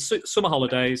 the summer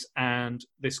holidays, and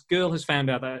this girl has found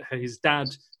out that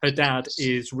her dad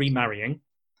is remarrying.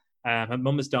 Her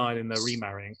mum has died, and they're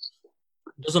remarrying.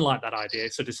 Doesn't like that idea,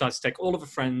 so decides to take all of her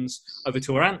friends over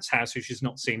to her aunt's house, who she's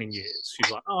not seen in years. She's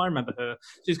like, oh, I remember her.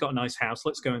 She's got a nice house.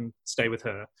 Let's go and stay with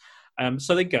her.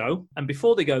 So they go, and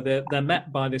before they go, they're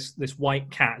met by this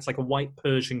white cat. It's like a white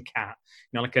Persian cat,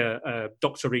 like a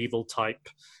Dr. Evil type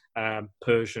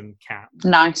Persian cat.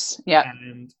 Nice, yeah.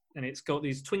 And it's got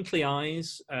these twinkly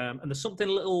eyes, and there's something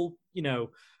a little,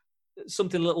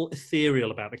 something a little ethereal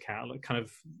about the cat, like kind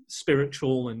of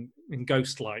spiritual and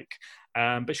ghost-like.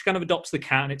 But she kind of adopts the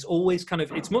cat, and it's always kind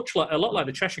of, it's a lot like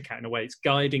the Cheshire Cat in a way. It's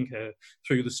guiding her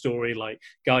through the story, like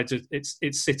guides her. It's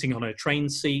sitting on her train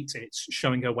seat. It's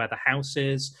showing her where the house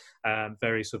is,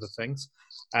 various other things.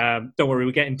 Don't worry,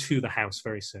 we're getting to the house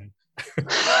very soon.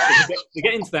 They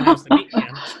get into the house, they meet the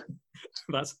aunt.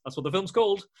 That's what the film's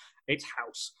called. It's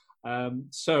House.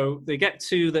 So they get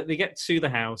to the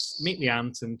house, meet the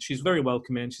aunt, and she's very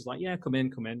welcoming. She's like, yeah, come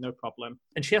in, no problem.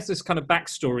 And she has this kind of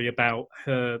backstory about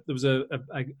her. There was a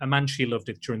man she loved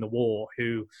during the war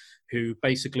who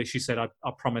basically, she said, I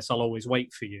promise I'll always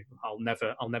wait for you. I'll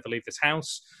never leave this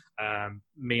house.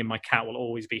 Me and my cat will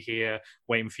always be here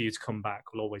waiting for you to come back.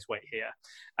 We'll always wait here.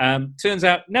 Turns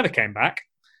out never came back.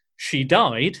 She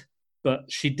died, but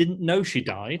she didn't know she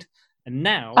died. And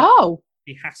now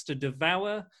she has to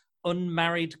devour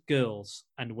unmarried girls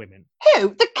and women.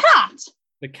 Who? The cat?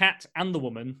 The cat and the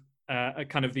woman are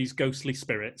kind of these ghostly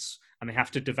spirits, and they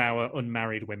have to devour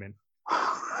unmarried women.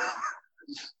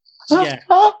 Yeah.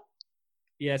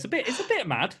 Yeah, it's a bit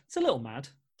mad. It's a little mad,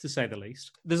 to say the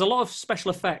least. There's a lot of special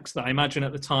effects that I imagine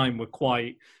at the time were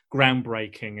quite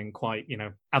groundbreaking and quite,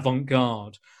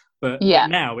 avant-garde. But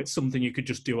now it's something you could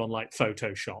just do on like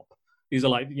Photoshop. These are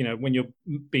like, when you're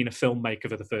being a filmmaker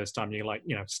for the first time, you're like,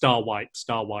 star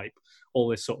wipe, all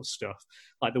this sort of stuff.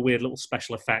 Like the weird little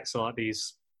special effects are like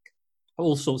these,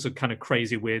 all sorts of kind of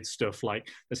crazy weird stuff. Like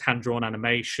there's hand-drawn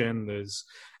animation, there's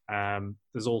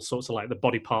all sorts of like the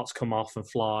body parts come off and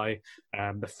fly,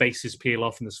 the faces peel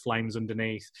off and there's flames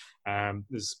underneath.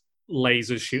 There's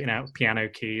lasers shooting out piano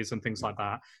keys and things like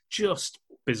that. Just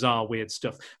bizarre, weird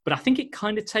stuff. But I think it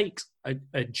kind of takes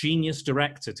a genius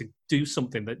director to do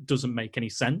something that doesn't make any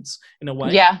sense in a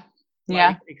way. Yeah.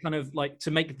 It kind of like,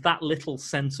 to make that little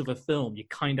sense of a film, you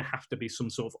kind of have to be some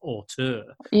sort of auteur.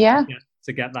 Yeah.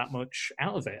 To get that much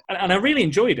out of it. And I really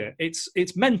enjoyed it.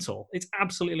 It's mental. It's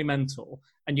absolutely mental.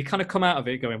 And you kind of come out of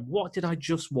it going, what did I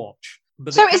just watch?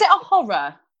 But so is it a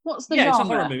horror? What's the genre? It's a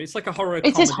horror movie. It's like a horror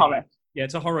comedy. It is horror. Yeah,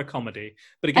 it's a horror comedy.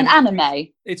 But again, an anime?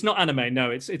 It's not anime,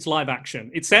 no. It's live action.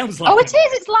 It sounds like... Oh, it is.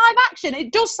 It's live action.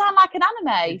 It does sound like an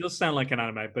anime. It does sound like an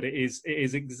anime, but it is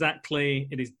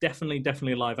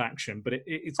definitely live action. But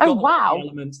it's got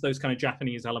elements, those kind of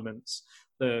Japanese elements.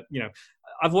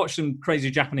 I've watched some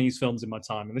crazy Japanese films in my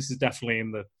time, and this is definitely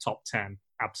in the top 10.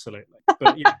 Absolutely.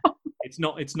 But yeah, it's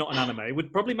not an anime. It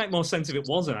would probably make more sense if it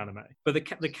was an anime. But the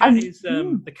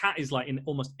cat is like in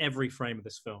almost every frame of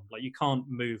this film. Like you can't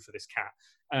move for this cat.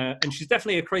 And she's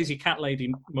definitely a crazy cat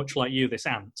lady, much like you, this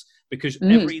aunt, because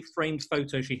every framed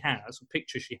photo she has, or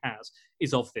picture she has,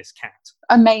 is of this cat.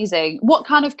 Amazing. What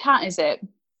kind of cat is it?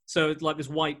 So it's like this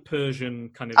white Persian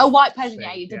kind of... Oh, white Persian, thing.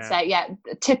 Yeah, you did say, yeah.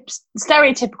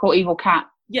 Stereotypical evil cat.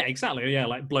 Yeah, exactly. Yeah,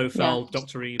 like Blofeld, Yeah.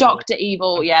 Doctor Evil. Dr.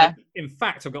 Evil, yeah. In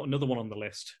fact, I've got another one on the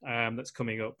list that's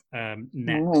coming up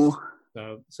next. Ooh.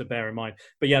 So bear in mind.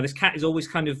 But yeah, this cat is always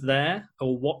kind of there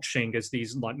or watching as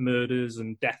these like murders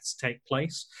and deaths take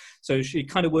place. So she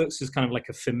kind of works as kind of like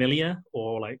a familiar,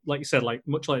 or like you said, like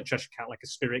much like a Cheshire Cat, like a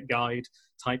spirit guide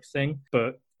type thing.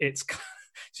 But it's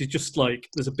she's just like,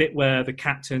 there's a bit where the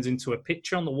cat turns into a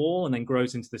picture on the wall and then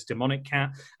grows into this demonic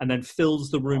cat and then fills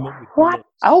the room up with What? blood.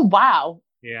 Oh, wow.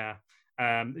 Yeah.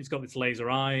 He's got these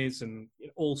laser eyes and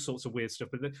all sorts of weird stuff.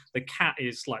 But the cat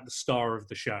is like the star of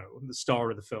the show, the star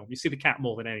of the film. You see the cat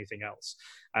more than anything else.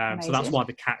 So that's why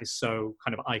the cat is so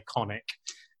kind of iconic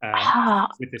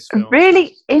with this film.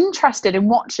 Really interested in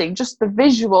watching just the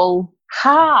visual.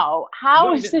 How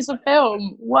is this a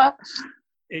film? What?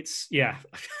 It's, yeah.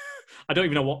 I don't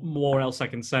even know what more else I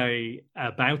can say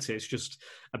about it. It's just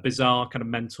a bizarre kind of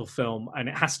mental film, and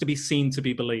it has to be seen to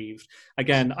be believed.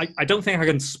 Again, I don't think I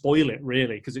can spoil it,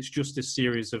 really, because it's just a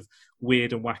series of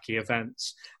weird and wacky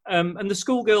events. And the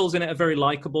schoolgirls in it are very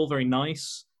likable, very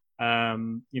nice.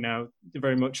 They're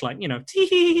very much like,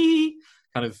 tee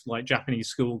kind of like Japanese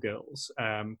schoolgirls,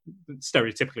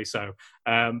 stereotypically so.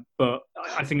 But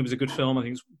I think it was a good film. I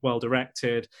think it's well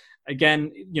directed.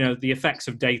 Again, the effects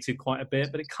have dated quite a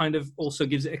bit, but it kind of also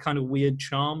gives it a kind of weird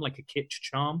charm, like a kitsch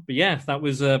charm. But yeah, that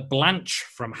was Blanche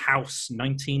from House,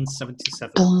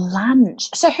 1977. Blanche.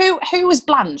 So who was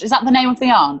Blanche? Is that the name of the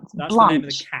aunt? That's Blanche. the name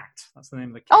of the cat. That's the name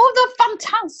of the cat. Oh, the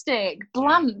fantastic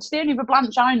Blanche. The only other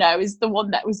Blanche I know is the one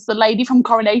that was the lady from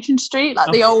Coronation Street,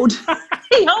 like the old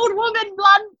woman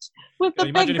Blanche with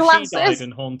the big glasses. If she died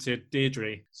and haunted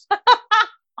Deirdre.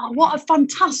 Oh, what a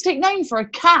fantastic name for a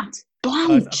cat.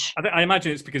 Blanche. I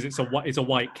imagine it's because it's a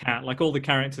white cat. Like all the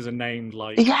characters are named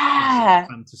like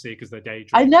fantasy because they're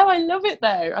Deirdre. I know. I love it though.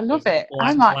 I love it.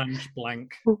 Blanche,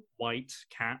 blank, white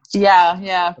cat.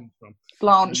 Yeah.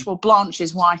 Blanche. Well, Blanche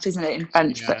is white, isn't it, in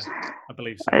French? Yeah, but I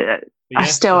believe so.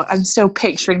 I'm still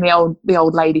picturing the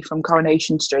old lady from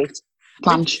Coronation Street.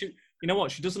 Blanche. You know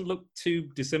what? She doesn't look too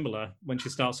dissimilar when she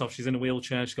starts off. She's in a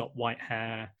wheelchair. She's got white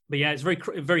hair. But yeah, it's very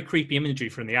creepy imagery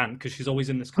from the aunt because she's always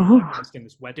in this kind of in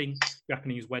this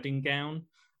Japanese wedding gown,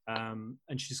 and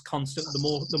she's constant.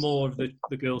 The more of the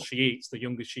girl she eats, the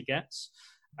younger she gets,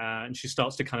 and she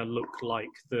starts to kind of look like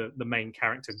the main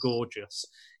character, Gorgeous,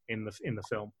 in the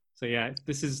film. So yeah,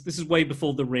 this is way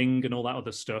before The Ring and all that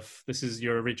other stuff. This is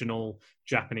your original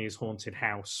Japanese haunted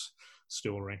house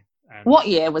story. What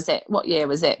year was it?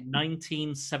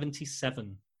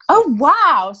 1977. Oh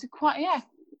wow! So quite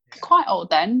old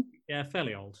then. Yeah,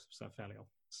 fairly old.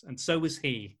 And so was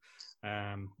he.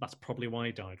 That's probably why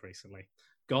he died recently.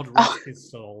 God rest his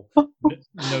soul.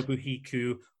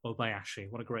 Nobuhiko Obayashi.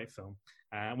 What a great film.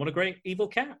 What a great evil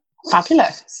cat.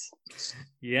 Fabulous.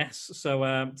 Yes. So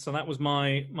that was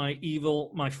my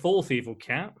fourth evil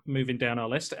cat. Moving down our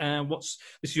list. This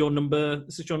is your number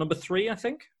 3, I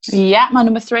think. Yeah, my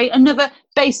number 3. Another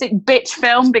basic bitch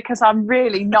film because I'm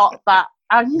really not that.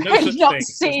 I've really not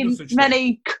seen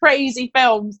many crazy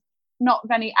films. Not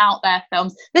many out there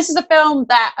films. This is a film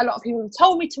that a lot of people have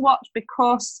told me to watch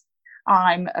because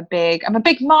I'm a big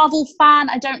Marvel fan.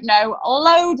 I don't know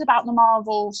loads about the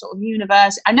Marvel sort of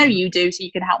universe. I know you do, so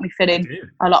you can help me fill in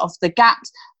a lot of the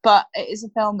gaps. But it is a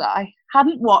film that I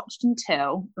hadn't watched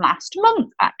until last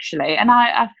month, actually, and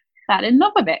I fell in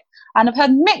love with it. And I've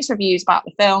heard mixed reviews about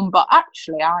the film, but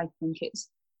actually, I think it's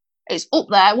up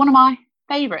there, one of my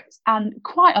favourites, and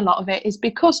quite a lot of it is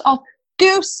because of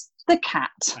Goose the cat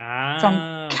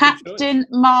from Captain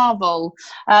Marvel,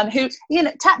 who,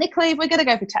 technically, if we're going to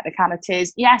go for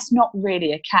technicalities, yes, not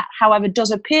really a cat, however, does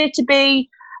appear to be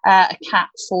a cat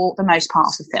for the most part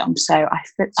of the film, so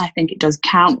I think it does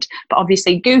count. But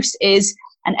obviously, Goose is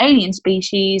an alien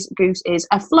species. Goose is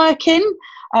a Flurkin.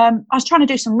 I was trying to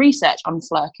do some research on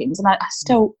Flurkins, and I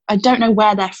don't know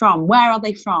where they're from. Where are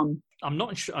they from? I'm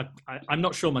not sure. I'm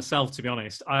not sure myself, to be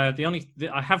honest. I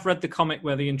have read the comic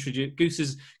where they introduce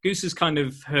Goose is kind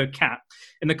of her cat.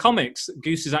 In the comics,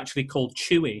 Goose is actually called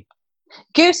Chewie.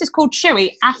 Goose is called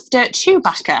Chewie after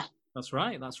Chewbacca. That's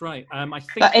right. I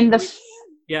think. But in the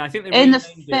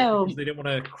film, they didn't want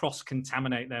to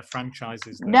cross-contaminate their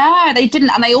franchises. Though. No, they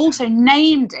didn't, and they also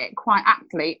named it quite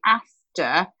aptly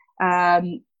after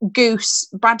Goose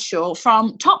Bradshaw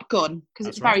from Top Gun because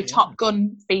it's a very Top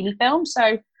Gun feely film.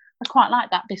 So. I quite like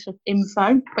that bit of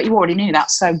info, but you already knew that,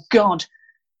 so God.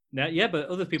 Yeah, but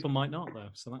other people might not, though,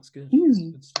 so that's good.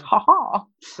 Ha-ha.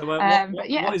 So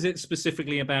what is it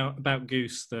specifically about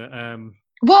Goose that...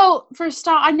 Well, for a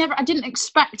start, I didn't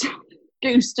expect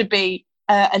Goose to be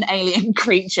an alien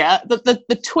creature.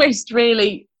 The twist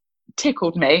really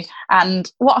tickled me,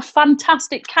 and what a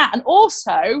fantastic cat. And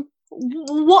also,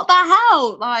 what the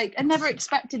hell? Like, I never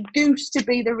expected Goose to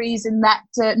be the reason that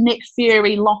Nick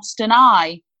Fury lost an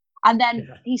eye. And then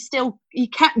he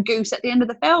kept Goose at the end of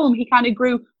the film. He kind of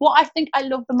grew. What I think I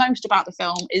love the most about the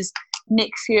film is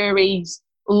Nick Fury's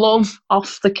love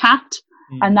of the cat.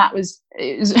 And it was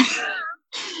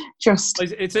just...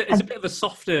 It's a bit of a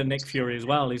softer Nick Fury as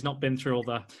well. He's not been through all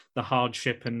the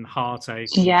hardship and heartache.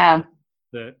 Yeah.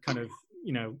 That kind of,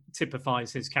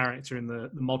 typifies his character in the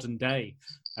modern day.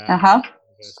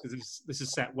 Because this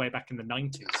is set way back in the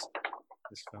 90s,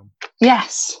 this film.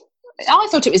 Yes. I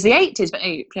thought it was the 80s, but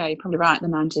yeah, you're probably right, the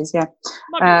 90s, yeah.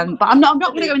 But I'm not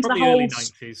going to go into the whole... early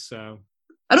 90s, so...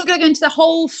 I'm not going to go into the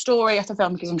whole story of the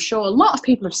film because I'm sure a lot of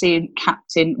people have seen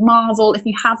Captain Marvel. If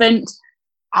you haven't,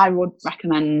 I would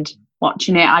recommend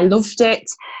watching it. I loved it.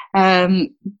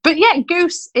 But yeah,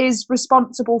 Goose is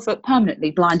responsible for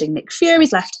permanently blinding Nick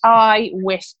Fury's left eye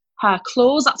with her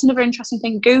claws. That's another interesting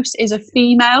thing. Goose is a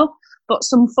female, but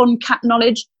some fun cat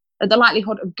knowledge. The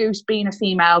likelihood of Goose being a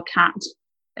female cat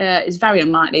is very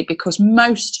unlikely because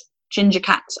most ginger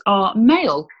cats are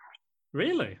male.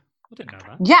 Really? I didn't know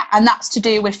that. Yeah, and that's to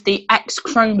do with the X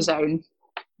chromosome.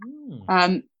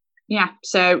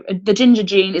 So the ginger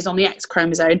gene is on the X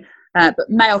chromosome, but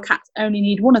male cats only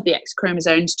need one of the X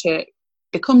chromosomes to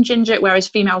become ginger, whereas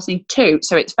females need two.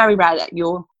 So it's very rare that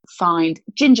you'll find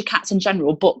ginger cats in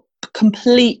general, but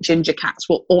complete ginger cats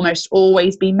will almost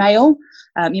always be male.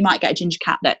 You might get a ginger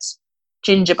cat that's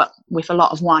ginger but with a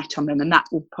lot of white on them, and that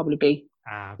will probably be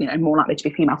more likely to be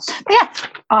female. But yeah,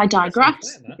 I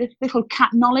digress. Little cat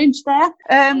knowledge there.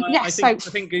 I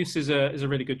think Goose is a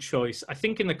really good choice. I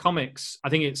think in the comics, I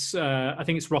think it's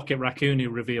Rocket Raccoon who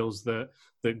reveals that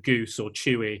Goose or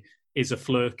Chewie is a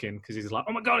Flurkin because he's like,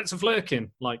 oh my god, it's a Flurkin,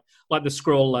 like the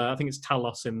Skrull. I think it's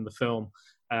Talos in the film.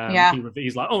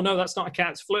 He's like, oh no, that's not a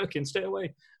cat, it's a Flurkin, stay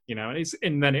away.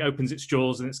 And then it opens its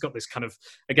jaws and it's got this kind of,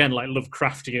 again, like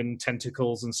Lovecraftian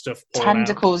tentacles and stuff.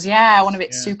 Tentacles, yeah, one of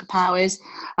its superpowers.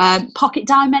 Pocket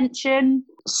dimension,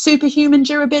 superhuman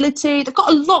durability. They've got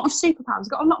a lot of superpowers.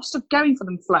 They've got a lot of stuff going for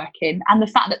them, Flurkin. And the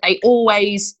fact that they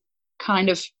always kind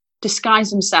of disguise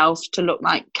themselves to look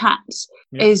like cats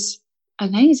is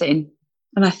amazing.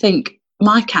 And I think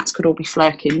my cats could all be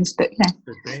Flurkins, but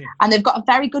and they've got a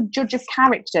very good judge of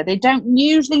character. They don't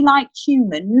usually like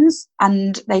humans,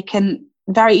 and they can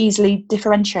very easily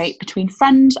differentiate between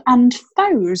friends and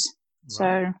foes. Right.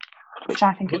 So, which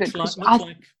I think are good.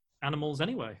 Like animals,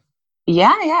 anyway.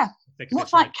 Yeah.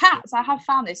 Much like cats, I have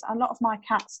found this. A lot of my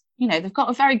cats, they've got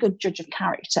a very good judge of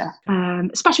character,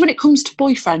 especially when it comes to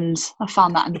boyfriends. I've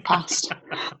found that in the past.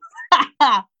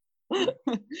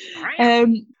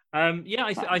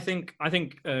 I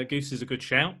think Goose is a good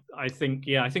shout. I think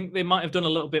they might have done a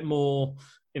little bit more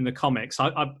in the comics.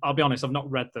 I'll be honest, I've not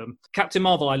read them. Captain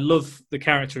Marvel, I love the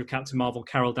character of Captain Marvel,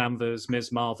 Carol Danvers,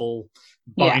 Ms. Marvel,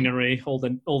 Binary, all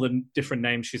the different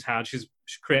names she's had. She's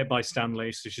created by Stan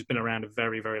Lee, so she's been around a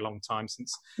very, very long time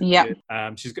since.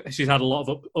 She's had a lot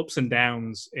of ups and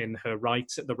downs in her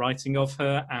the writing of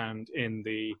her, and in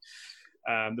the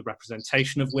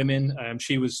representation of women.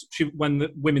 When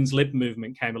the women's lib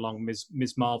movement came along,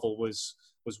 Ms. Marvel was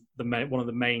one of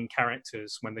the main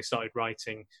characters when they started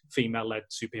writing female-led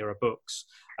superhero books.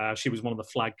 She was one of the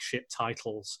flagship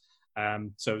titles.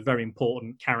 So a very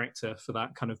important character for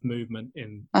that kind of movement.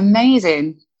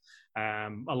 Amazing.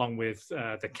 Along with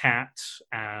the Cat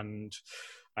and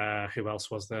who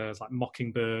else was there? It's like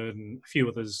Mockingbird and a few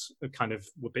others kind of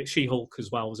were bit. She-Hulk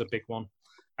as well was a big one.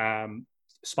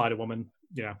 Spider-Woman,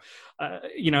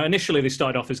 initially they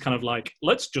started off as kind of like,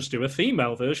 let's just do a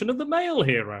female version of the male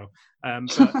hero.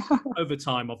 But over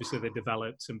time, obviously, they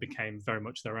developed and became very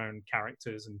much their own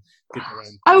characters and did their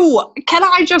own. Oh, can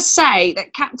I just say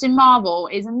that Captain Marvel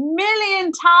is a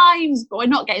million times, but we're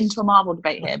not getting into a Marvel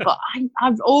debate here, but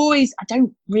I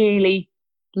don't really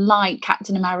like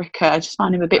Captain America. I just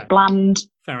find him a bit bland.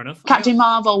 Fair enough. Captain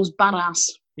Marvel's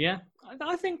badass. Yeah.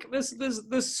 I think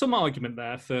there's some argument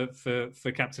there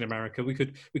for Captain America. We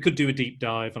could do a deep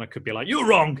dive, and I could be like, "You're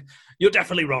wrong. You're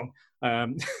definitely wrong."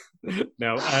 No.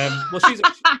 Well,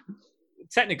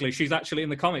 technically she's actually in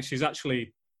the comics. She's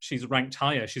ranked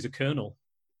higher. She's a colonel.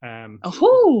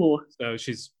 So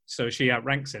she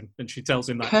outranks him, and she tells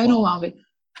him that Colonel Marvel.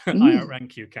 I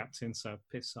outrank you, Captain. So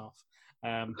piss off.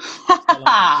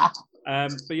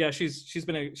 But yeah, she's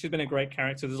been a great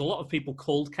character. There's a lot of people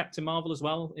called Captain Marvel as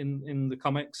well in the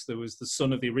comics. There was the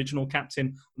son of the original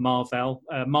Captain, Marvel.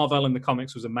 Marvel in the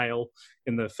comics was a male.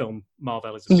 In the film,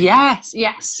 Marvel is a female.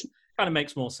 Yes. Kind of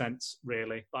makes more sense,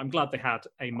 really. But I'm glad they had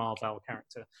a Marvel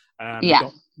character.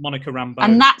 Got Monica Rambeau,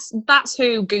 and that's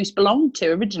who Goose belonged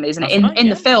to originally, isn't it? In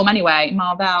the film, anyway.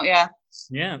 Marvel, yeah.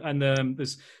 Yeah, and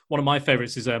there's one of my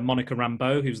favourites is Monica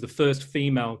Rambeau, who's the first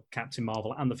female Captain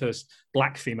Marvel and the first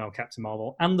black female Captain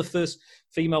Marvel and the first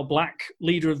female black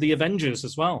leader of the Avengers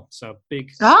as well. So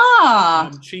big.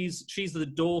 She's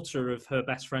the daughter of her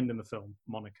best friend in the film,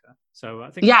 Monica. So I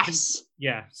think Yes.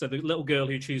 Yeah, so the little girl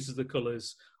who chooses the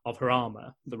colours of her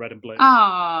armour, the red and blue,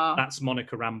 Ah. that's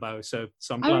Monica Rambeau. So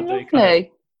I'm glad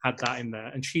they had that in there,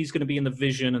 and she's going to be in the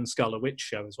Vision and Scarlet Witch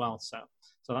show as well. So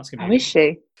that's going to be. Is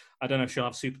she? I don't know if she'll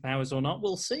have superpowers or not.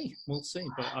 We'll see.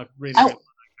 But I really like that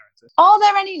character. Are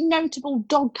there any notable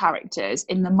dog characters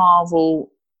in the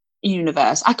Marvel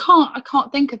universe? I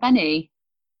can't think of any.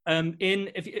 Do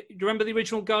you remember the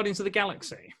original Guardians of the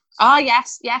Galaxy? Ah,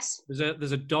 yes.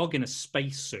 There's a dog in a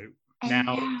spacesuit.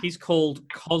 Now he's called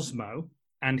Cosmo,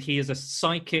 and he is a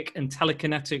psychic and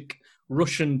telekinetic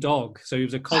Russian dog. So he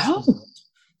was a cosmonaut.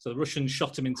 So the Russians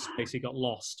shot him into space. He got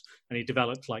lost, and he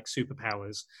developed like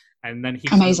superpowers. And then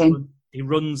he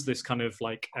runs this kind of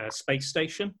like space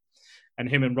station, and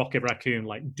him and Rocket Raccoon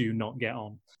like do not get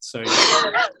on. So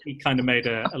he kind of made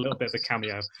a little bit of a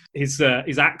cameo. His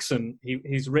accent,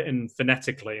 he's written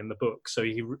phonetically in the book, so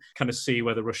you kind of see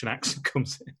where the Russian accent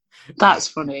comes in. That's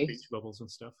funny. Speech bubbles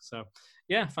and stuff. So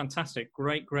yeah, fantastic,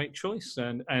 great choice,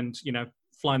 and you know,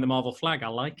 flying the Marvel flag, I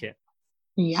like it.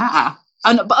 Yeah,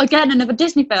 but again, another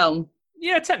Disney film.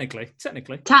 Yeah, technically,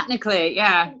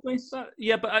 yeah.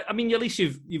 Yeah, but I mean, at least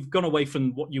you've gone away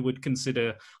from what you would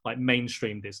consider like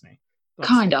mainstream Disney.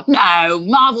 Kind of. No,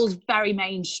 Marvel's very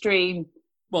mainstream.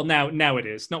 Well, now it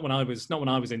is. Not when I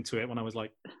was into it when I was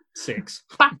like 6.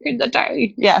 Back in the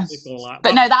day, yeah. Like,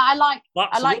 but no, that I like.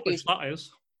 That's I like rubbish, Goose. that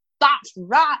is. That's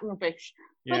right, rubbish.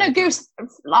 Yeah. But no, Goose,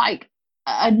 like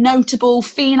a notable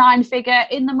feline figure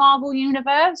in the Marvel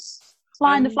universe,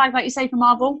 flying the flag, like you say, for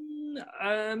Marvel.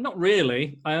 Not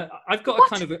really. I've got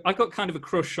kind of a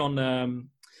crush on.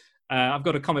 I've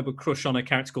got a comic book crush on a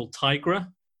character called Tigra,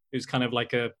 who's kind of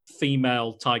like a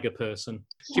female tiger person.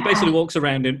 Yeah. She basically walks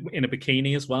around in a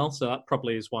bikini as well, so that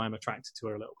probably is why I'm attracted to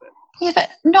her a little bit. Yeah, but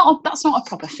that's not a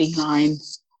proper feline.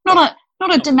 Not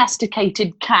a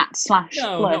domesticated cat / No,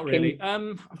 lurking. Not really.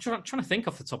 I'm trying to think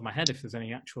off the top of my head if there's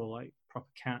any actual like proper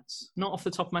cats. Not off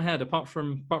the top of my head, apart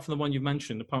from the one you've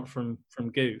mentioned, apart from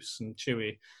Goose and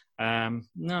Chewie.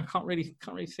 No, I can't really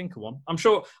think of one. I'm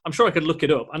sure I could look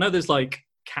it up. I know there's like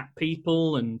cat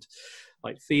people and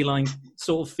like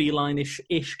feline-ish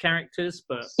characters,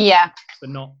 but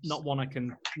not one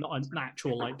not an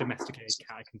actual like domesticated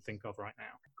cat I can think of right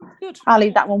now. Good. I'll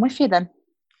leave that one with you then.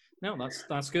 No,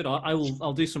 that's good.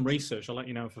 I'll do some research. I'll let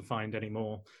you know if I find any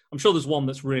more. I'm sure there's one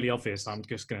that's really obvious. I'm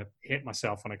just going to hit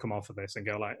myself when I come off of this and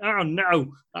go like, oh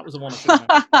no, that was the one I should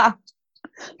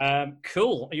have.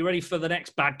 Cool. Are you ready for the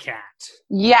next bad cat?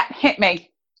 Yeah, hit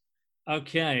me.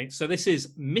 Okay, so this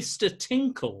is Mr.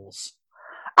 Tinkles.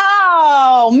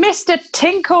 Oh, Mr.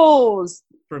 Tinkles.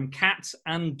 From Cats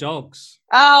and Dogs.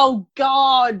 Oh,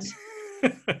 God.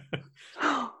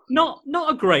 Not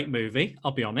a great movie,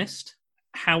 I'll be honest.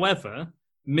 However,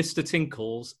 Mr.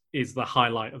 Tinkles is the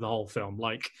highlight of the whole film.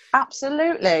 Like,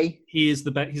 absolutely, he's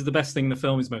the best thing in the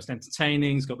film. He's most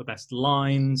entertaining. He's got the best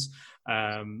lines.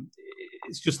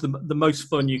 It's just the most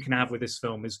fun you can have with this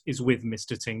film is with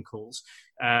Mr. Tinkles.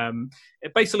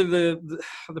 Basically,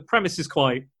 the premise is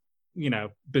quite,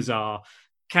 bizarre.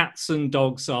 Cats and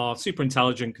dogs are super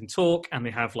intelligent, can talk, and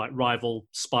they have like rival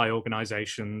spy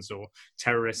organizations or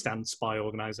terrorist and spy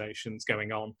organizations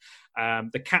going on.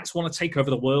 The cats want to take over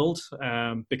the world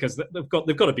because they've got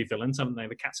to be villains, haven't they?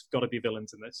 The cats have got to be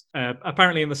villains in this.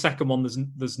 Apparently, in the second one,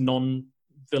 there's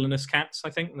non-villainous cats. I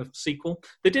think in the sequel,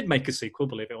 they did make a sequel,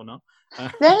 believe it or not.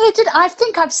 They did. I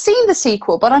think I've seen the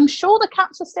sequel, but I'm sure the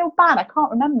cats are still bad. I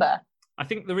can't remember. I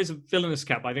think there is a villainous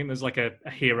cat, but I think there's like a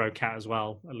hero cat as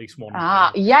well, at least one.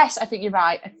 Yes, I think you're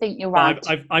right.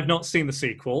 I've not seen the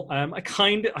sequel. I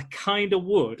kind of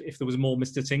would if there was more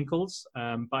Mr. Tinkles.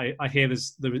 But I hear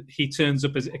he turns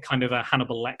up as a kind of a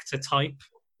Hannibal Lecter type,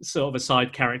 sort of a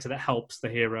side character that helps the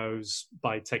heroes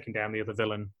by taking down the other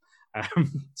villain.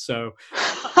 So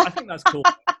I think that's cool.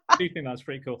 I do think that's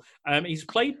pretty cool. He's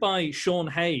played by Sean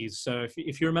Hayes. So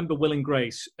if you remember Will and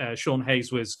Grace, Sean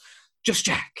Hayes was just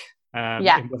Jack.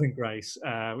 In Will and Grace,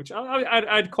 which I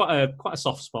had quite a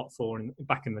soft spot for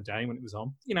back in the day when it was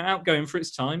on. Outgoing for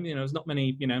its time. There's not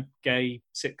many gay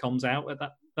sitcoms out at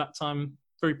that time.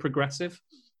 Very progressive,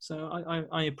 so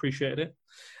I appreciated it.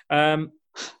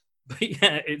 But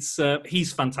yeah,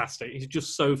 he's fantastic. He's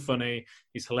just so funny.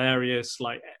 He's hilarious.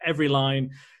 Like every line,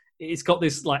 it's got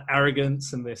this like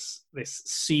arrogance and this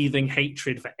seething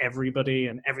hatred for everybody,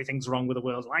 and everything's wrong with the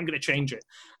world. I'm going to change it.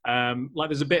 Like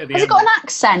there's a bit at the Has end. he got an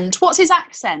accent? What's his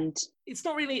accent? It's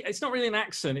not really an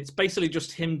accent. It's basically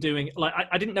just him doing like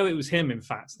I didn't know it was him. In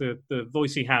fact, the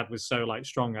voice he had was so like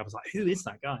strong. I was like, who is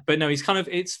that guy? But no, he's kind of.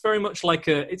 It's very much like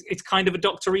it's kind of a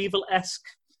Dr. Evil-esque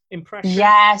impression.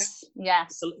 Yes.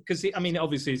 Because I mean,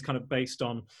 obviously, he's kind of based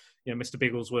on Mr.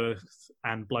 Bigglesworth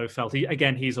and Blofeld.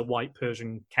 He's a white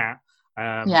Persian cat.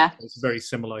 It's a very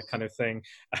similar kind of thing.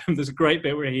 There's a great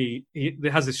bit where he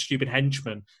has this stupid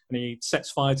henchman, and he sets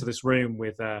fire to this room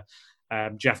with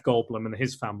Jeff Goldblum and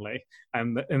his family,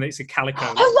 and it's a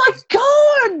calico. Oh my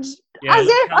god! Yeah, As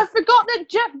if I forgot that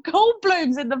Jeff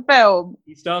Goldblum's in the film.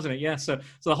 He stars in it, yeah. So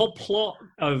the whole plot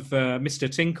of Mr.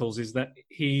 Tinkles is that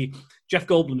Jeff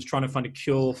Goldblum's trying to find a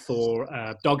cure for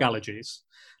dog allergies.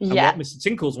 And what Mr.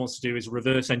 Tinkles wants to do is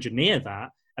reverse engineer that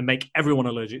and make everyone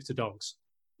allergic to dogs.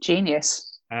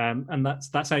 Genius. And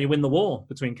that's how you win the war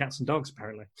between cats and dogs,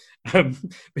 apparently. But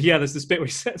yeah, there's this bit where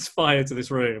he sets fire to this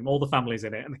room, all the family's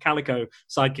in it, and the calico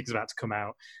sidekick's about to come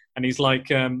out, and he's like,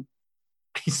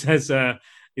 he says, hey,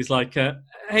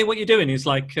 what are you doing? He's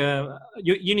like,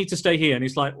 you need to stay here, and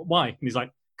he's like, why? And he's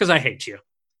like, because I hate you.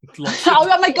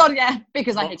 Oh my god, yeah,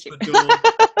 because I hate you.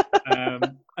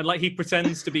 And like he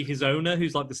pretends to be his owner,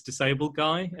 who's like this disabled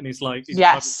guy, and he's like, to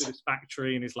this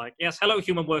factory, and he's like, yes, hello,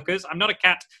 human workers. I'm not a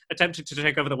cat attempting to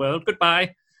take over the world.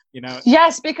 Goodbye.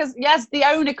 Yes, because the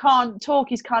owner can't talk.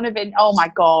 He's kind of in. Oh my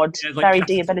god, very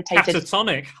debilitated.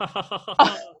 Catatonic.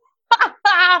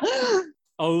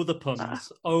 Oh, the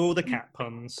puns. Oh, the cat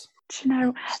puns. Do you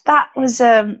know that was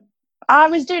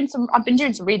I've been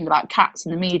doing some reading about cats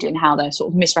in the media and how they're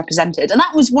sort of misrepresented, and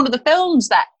that was one of the films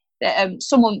that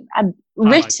someone had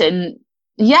written,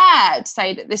 to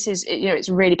say that this is, it's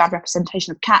a really bad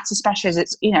representation of cats, especially as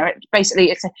it's,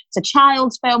 it's a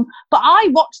child's film. But I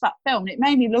watched that film and it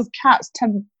made me love cats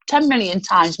 10 million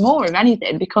times more, if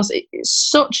anything, because it's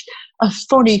such a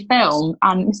funny film.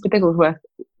 And Mr. Bigglesworth,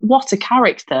 what a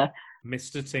character.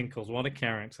 Mr. Tinkles, what a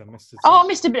character, Mr. Tinkles. Oh,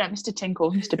 Mr.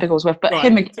 Tinkles, Mr. Bigglesworth, but right,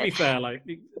 him. To be fair, like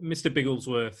Mr.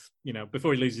 Bigglesworth,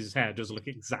 before he loses his hair, does look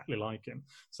exactly like him.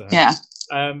 So yeah.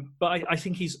 But I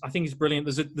think he's brilliant.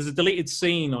 There's a deleted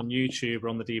scene on YouTube or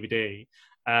on the DVD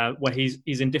where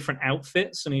he's in different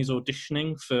outfits and he's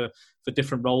auditioning for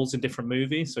different roles in different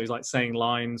movies. So he's like saying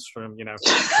lines from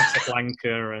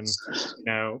Casablanca and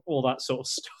all that sort of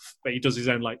stuff. But he does his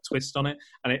own like twist on it,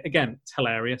 and it's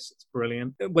hilarious. It's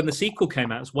brilliant. When the sequel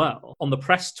came out as well, on the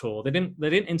press tour, they didn't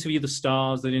interview the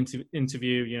stars. They didn't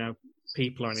interview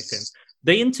people or anything.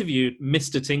 They interviewed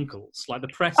Mr. Tinkles, like the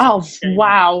press. Oh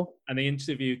wow! And they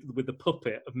interviewed with the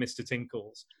puppet of Mr.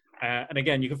 Tinkles. And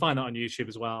again, you can find that on YouTube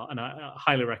as well, and I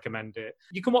highly recommend it.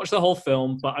 You can watch the whole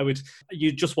film, but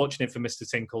you're just watching it for Mr.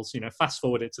 Tinkles. Fast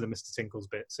forward it to the Mr. Tinkles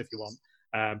bits if you want,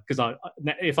 because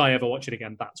if I ever watch it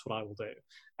again, that's what I will do,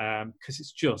 because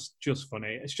it's just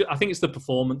funny. I think it's the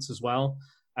performance as well.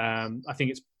 I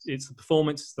think it's the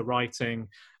performance, it's the writing.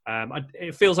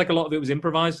 It feels like a lot of it was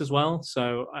improvised as well,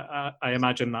 so I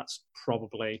imagine that's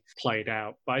probably played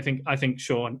out. But I think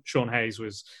Sean Hayes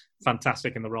was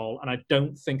fantastic in the role, and I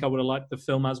don't think I would have liked the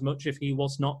film as much if he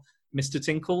was not Mr.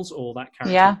 Tinkles or that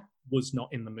character was not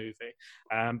in the movie.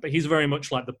 But he's very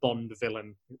much like the Bond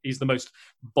villain. He's the most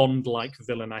Bond-like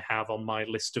villain I have on my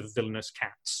list of villainous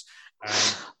cats.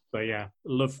 But yeah,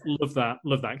 love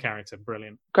that character.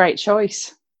 Brilliant. Great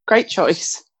choice.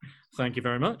 Thank you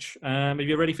very much. Are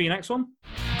you ready for your next one?